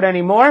mitzvot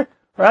anymore.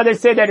 Or others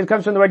say that it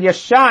comes from the word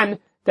yashan,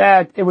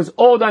 that it was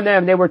old on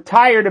them. They were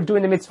tired of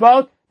doing the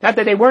mitzvot. Not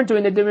that they weren't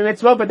doing the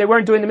mitzvot, but they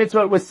weren't doing the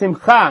mitzvot with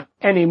simcha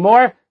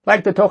anymore.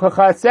 Like the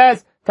Tochacha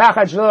says,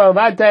 Tachat shelo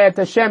avadta et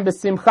Hashem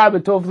b'simcha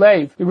b'tov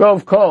leiv,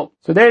 Rov kol.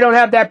 So they don't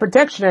have that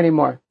protection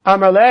anymore.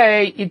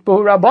 Amalei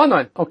itbuhu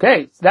rabbanon.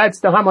 Okay, so that's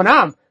the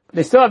Hamonam. But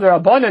they still have the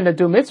rabbanon that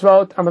do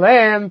mitzvot.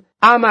 Amaleim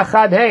am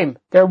achad heim.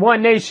 They're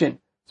one nation.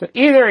 So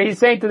either he's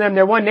saying to them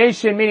they're one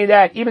nation, meaning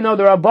that even though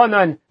the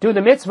Rabbanan do the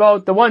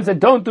mitzvot, the ones that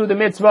don't do the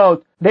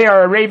mitzvot, they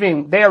are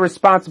raving, they are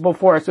responsible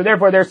for it. So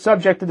therefore they're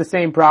subject to the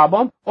same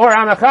problem. Or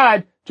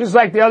Amachad, just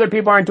like the other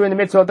people aren't doing the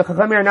mitzvot, the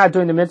Chachamim are not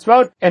doing the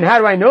mitzvot. And how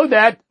do I know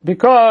that?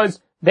 Because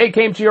they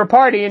came to your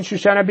party in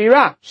Shoshana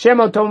Bira.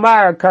 Shemo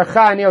Tomar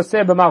Karcha Ani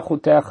Oseh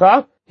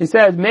B'Malchutecha. He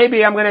says,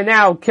 maybe I'm going to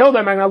now kill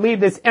them, I'm going to leave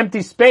this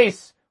empty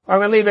space, or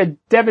I'm going to leave a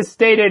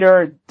devastated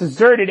or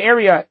deserted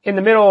area in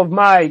the middle of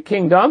my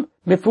kingdom.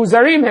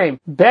 Mifuzarim heim.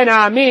 Ben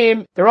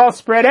Amim, they're all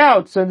spread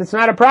out, so it's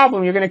not a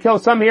problem. You're going to kill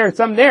some here,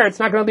 some there. It's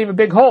not going to leave a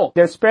big hole.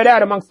 They're spread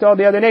out amongst all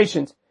the other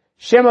nations.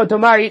 Shemo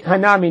Tomarit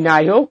Hanami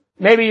Nayu.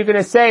 Maybe you're going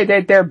to say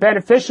that they're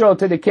beneficial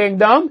to the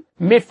kingdom.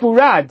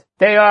 Mifurad.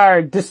 They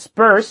are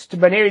dispersed,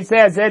 but here he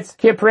says it's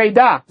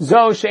kipreda.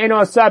 Zo she'eno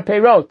asa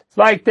peirot. It's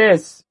like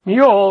this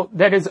mule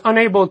that is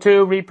unable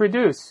to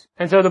reproduce.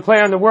 And so the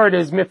play on the word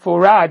is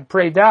mifurad,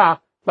 preda.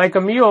 Like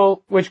a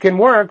mule which can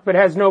work but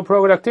has no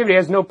productivity,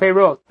 has no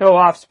peirot, no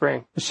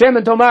offspring.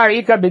 Shem tomar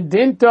ika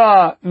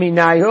bedinta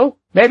minayu.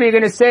 Maybe you're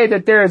going to say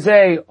that there's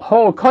a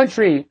whole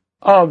country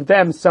of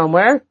them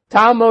somewhere.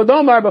 Talmud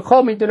omar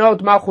b'chol midinot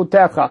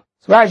malchutecha.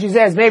 So Rashi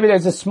says maybe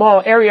there's a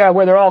small area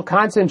where they're all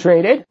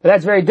concentrated, but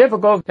that's very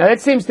difficult. Now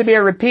that seems to be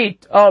a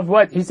repeat of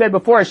what he said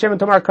before, Shem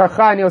tomar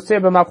karcha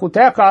nioseh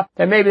b'malchutecha,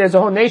 that maybe there's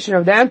a whole nation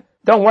of them.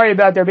 Don't worry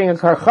about there being a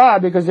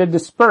karcha because they're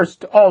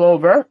dispersed all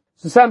over.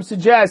 So some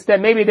suggest that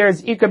maybe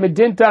there's Ika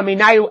Medinta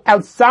Minayu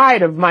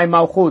outside of my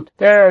Malchut.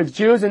 There's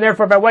Jews, and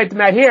therefore if I wipe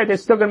them out here, they're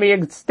still going to be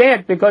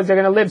extant because they're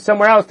going to live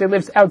somewhere else. They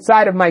live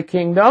outside of my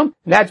kingdom.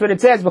 And that's what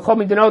it says,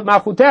 V'chol Midinot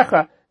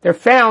Malchutecha. They're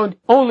found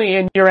only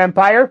in your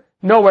empire,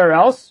 nowhere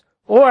else.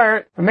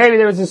 Or maybe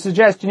there was a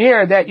suggestion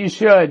here that you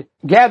should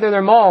gather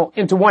them all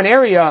into one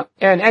area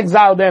and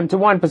exile them to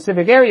one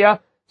specific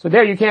area. So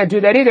there you can't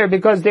do that either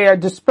because they are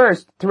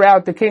dispersed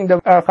throughout the kingdom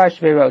of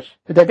Achashverosh.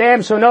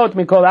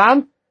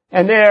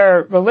 And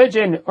their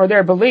religion or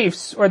their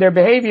beliefs or their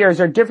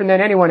behaviors are different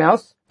than anyone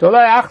else.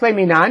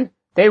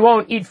 They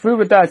won't eat food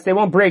with us. They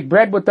won't break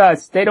bread with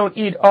us. They don't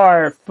eat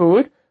our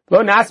food. They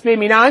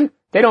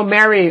don't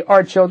marry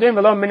our children.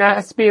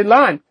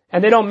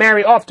 And they don't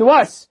marry off to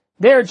us,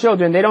 their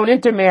children. They don't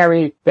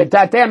intermarry. And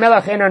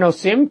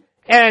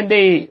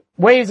the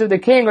ways of the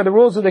king or the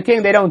rules of the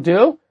king they don't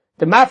do.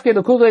 The mafke,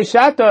 the kulei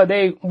shata,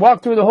 they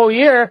walk through the whole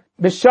year,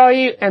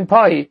 b'shai and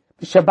pahi,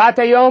 Shabbat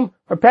hayom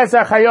or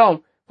Pesach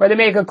hayom, where they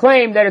make a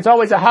claim that it's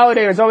always a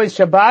holiday or it's always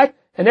Shabbat,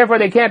 and therefore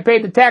they can't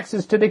pay the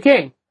taxes to the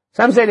king.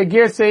 Some say the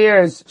Girsa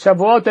year is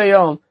Shavuot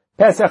hayom,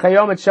 Pesach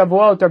hayom, it's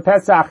Shavuot or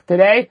Pesach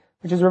today,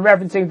 which is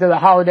referencing to the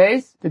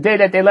holidays, the day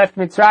that they left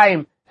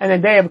Mitzrayim and the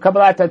day of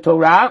Kabbalat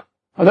Torah.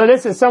 Although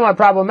this is somewhat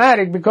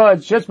problematic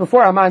because just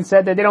before Haman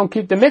said that they don't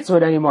keep the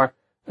mitzvot anymore.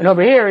 And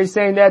over here he's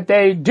saying that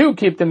they do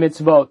keep the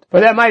mitzvot.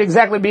 But that might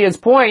exactly be his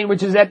point,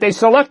 which is that they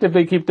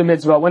selectively keep the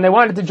mitzvot. When they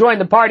wanted to join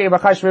the party of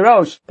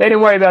Achashverosh, they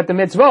didn't worry about the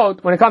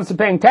mitzvot. When it comes to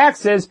paying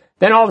taxes,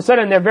 then all of a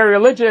sudden they're very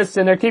religious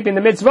and they're keeping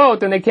the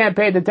mitzvot and they can't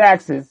pay the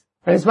taxes.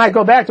 And this might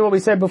go back to what we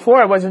said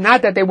before. It was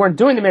not that they weren't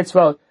doing the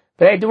mitzvot,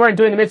 but they weren't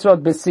doing the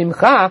mitzvot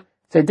b'simcha.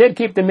 So they did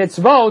keep the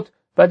mitzvot,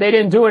 but they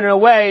didn't do it in a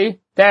way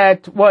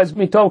that was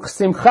mitoch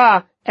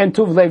simcha and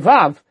tuv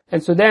levav.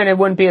 And so then it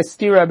wouldn't be a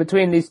stira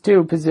between these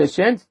two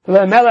positions.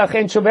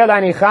 It's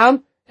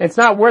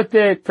not worth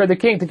it for the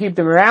king to keep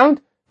them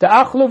around.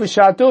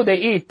 They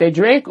eat, they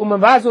drink,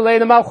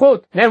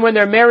 then when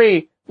they're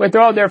merry with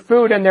all their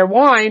food and their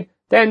wine,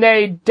 then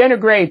they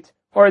denigrate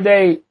or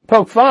they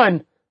poke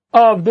fun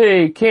of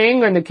the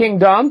king and the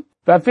kingdom.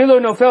 Just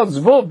even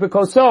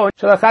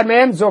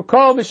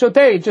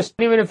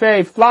if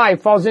a fly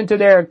falls into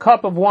their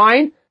cup of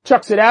wine,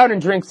 chucks it out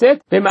and drinks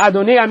it. Then if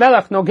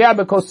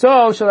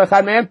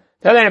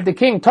the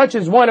king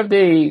touches one of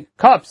the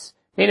cups,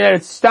 meaning that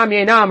it's stam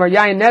yenam or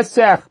yayin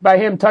nesech, by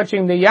him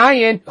touching the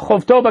yayin,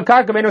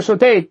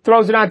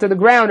 throws it onto the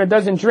ground and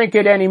doesn't drink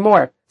it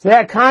anymore. So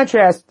that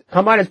contrast,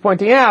 Haman is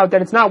pointing out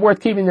that it's not worth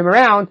keeping them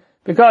around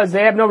because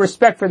they have no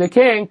respect for the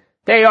king.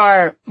 They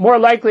are more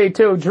likely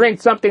to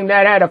drink something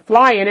that had a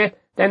fly in it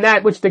than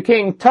that which the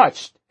king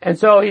touched. And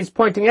so he's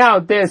pointing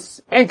out this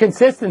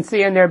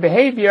inconsistency in their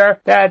behavior,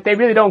 that they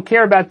really don't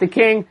care about the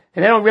king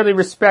and they don't really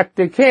respect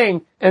the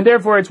king, and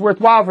therefore it's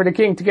worthwhile for the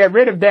king to get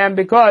rid of them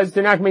because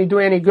they're not going to be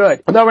doing any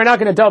good. Although we're not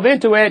going to delve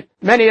into it,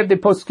 many of the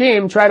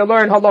poskim try to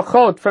learn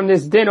halachot from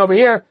this din over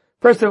here,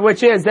 first of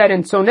which is that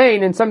in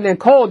sonain, in something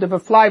cold, if a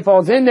fly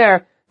falls in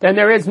there, then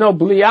there is no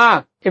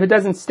bliyah if it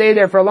doesn't stay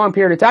there for a long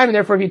period of time, and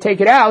therefore if you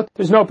take it out,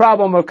 there's no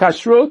problem of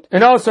kashrut.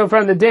 And also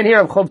from the din here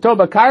of chovto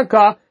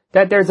b'karka,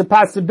 that there's a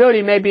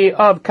possibility maybe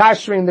of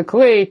kashering the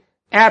kli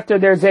after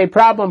there's a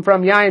problem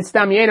from yayin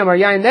stam yenam or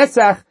yayin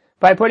nesach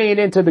by putting it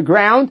into the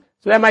ground.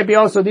 So that might be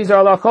also, these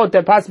are halachot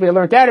that possibly are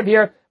learned out of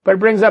here, but it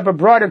brings up a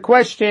broader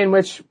question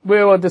which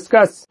we will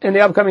discuss in the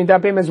upcoming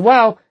dapim as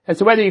well, as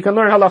to whether you can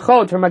learn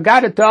halachot from a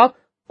gadata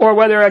or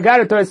whether a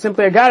gadata is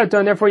simply a gadata,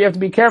 and therefore you have to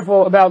be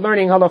careful about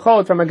learning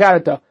halachot from a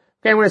gadata.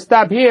 Okay, we're going to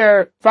stop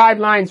here, 5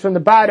 lines from the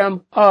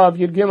bottom of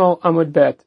Yud Gimel Amud Bet.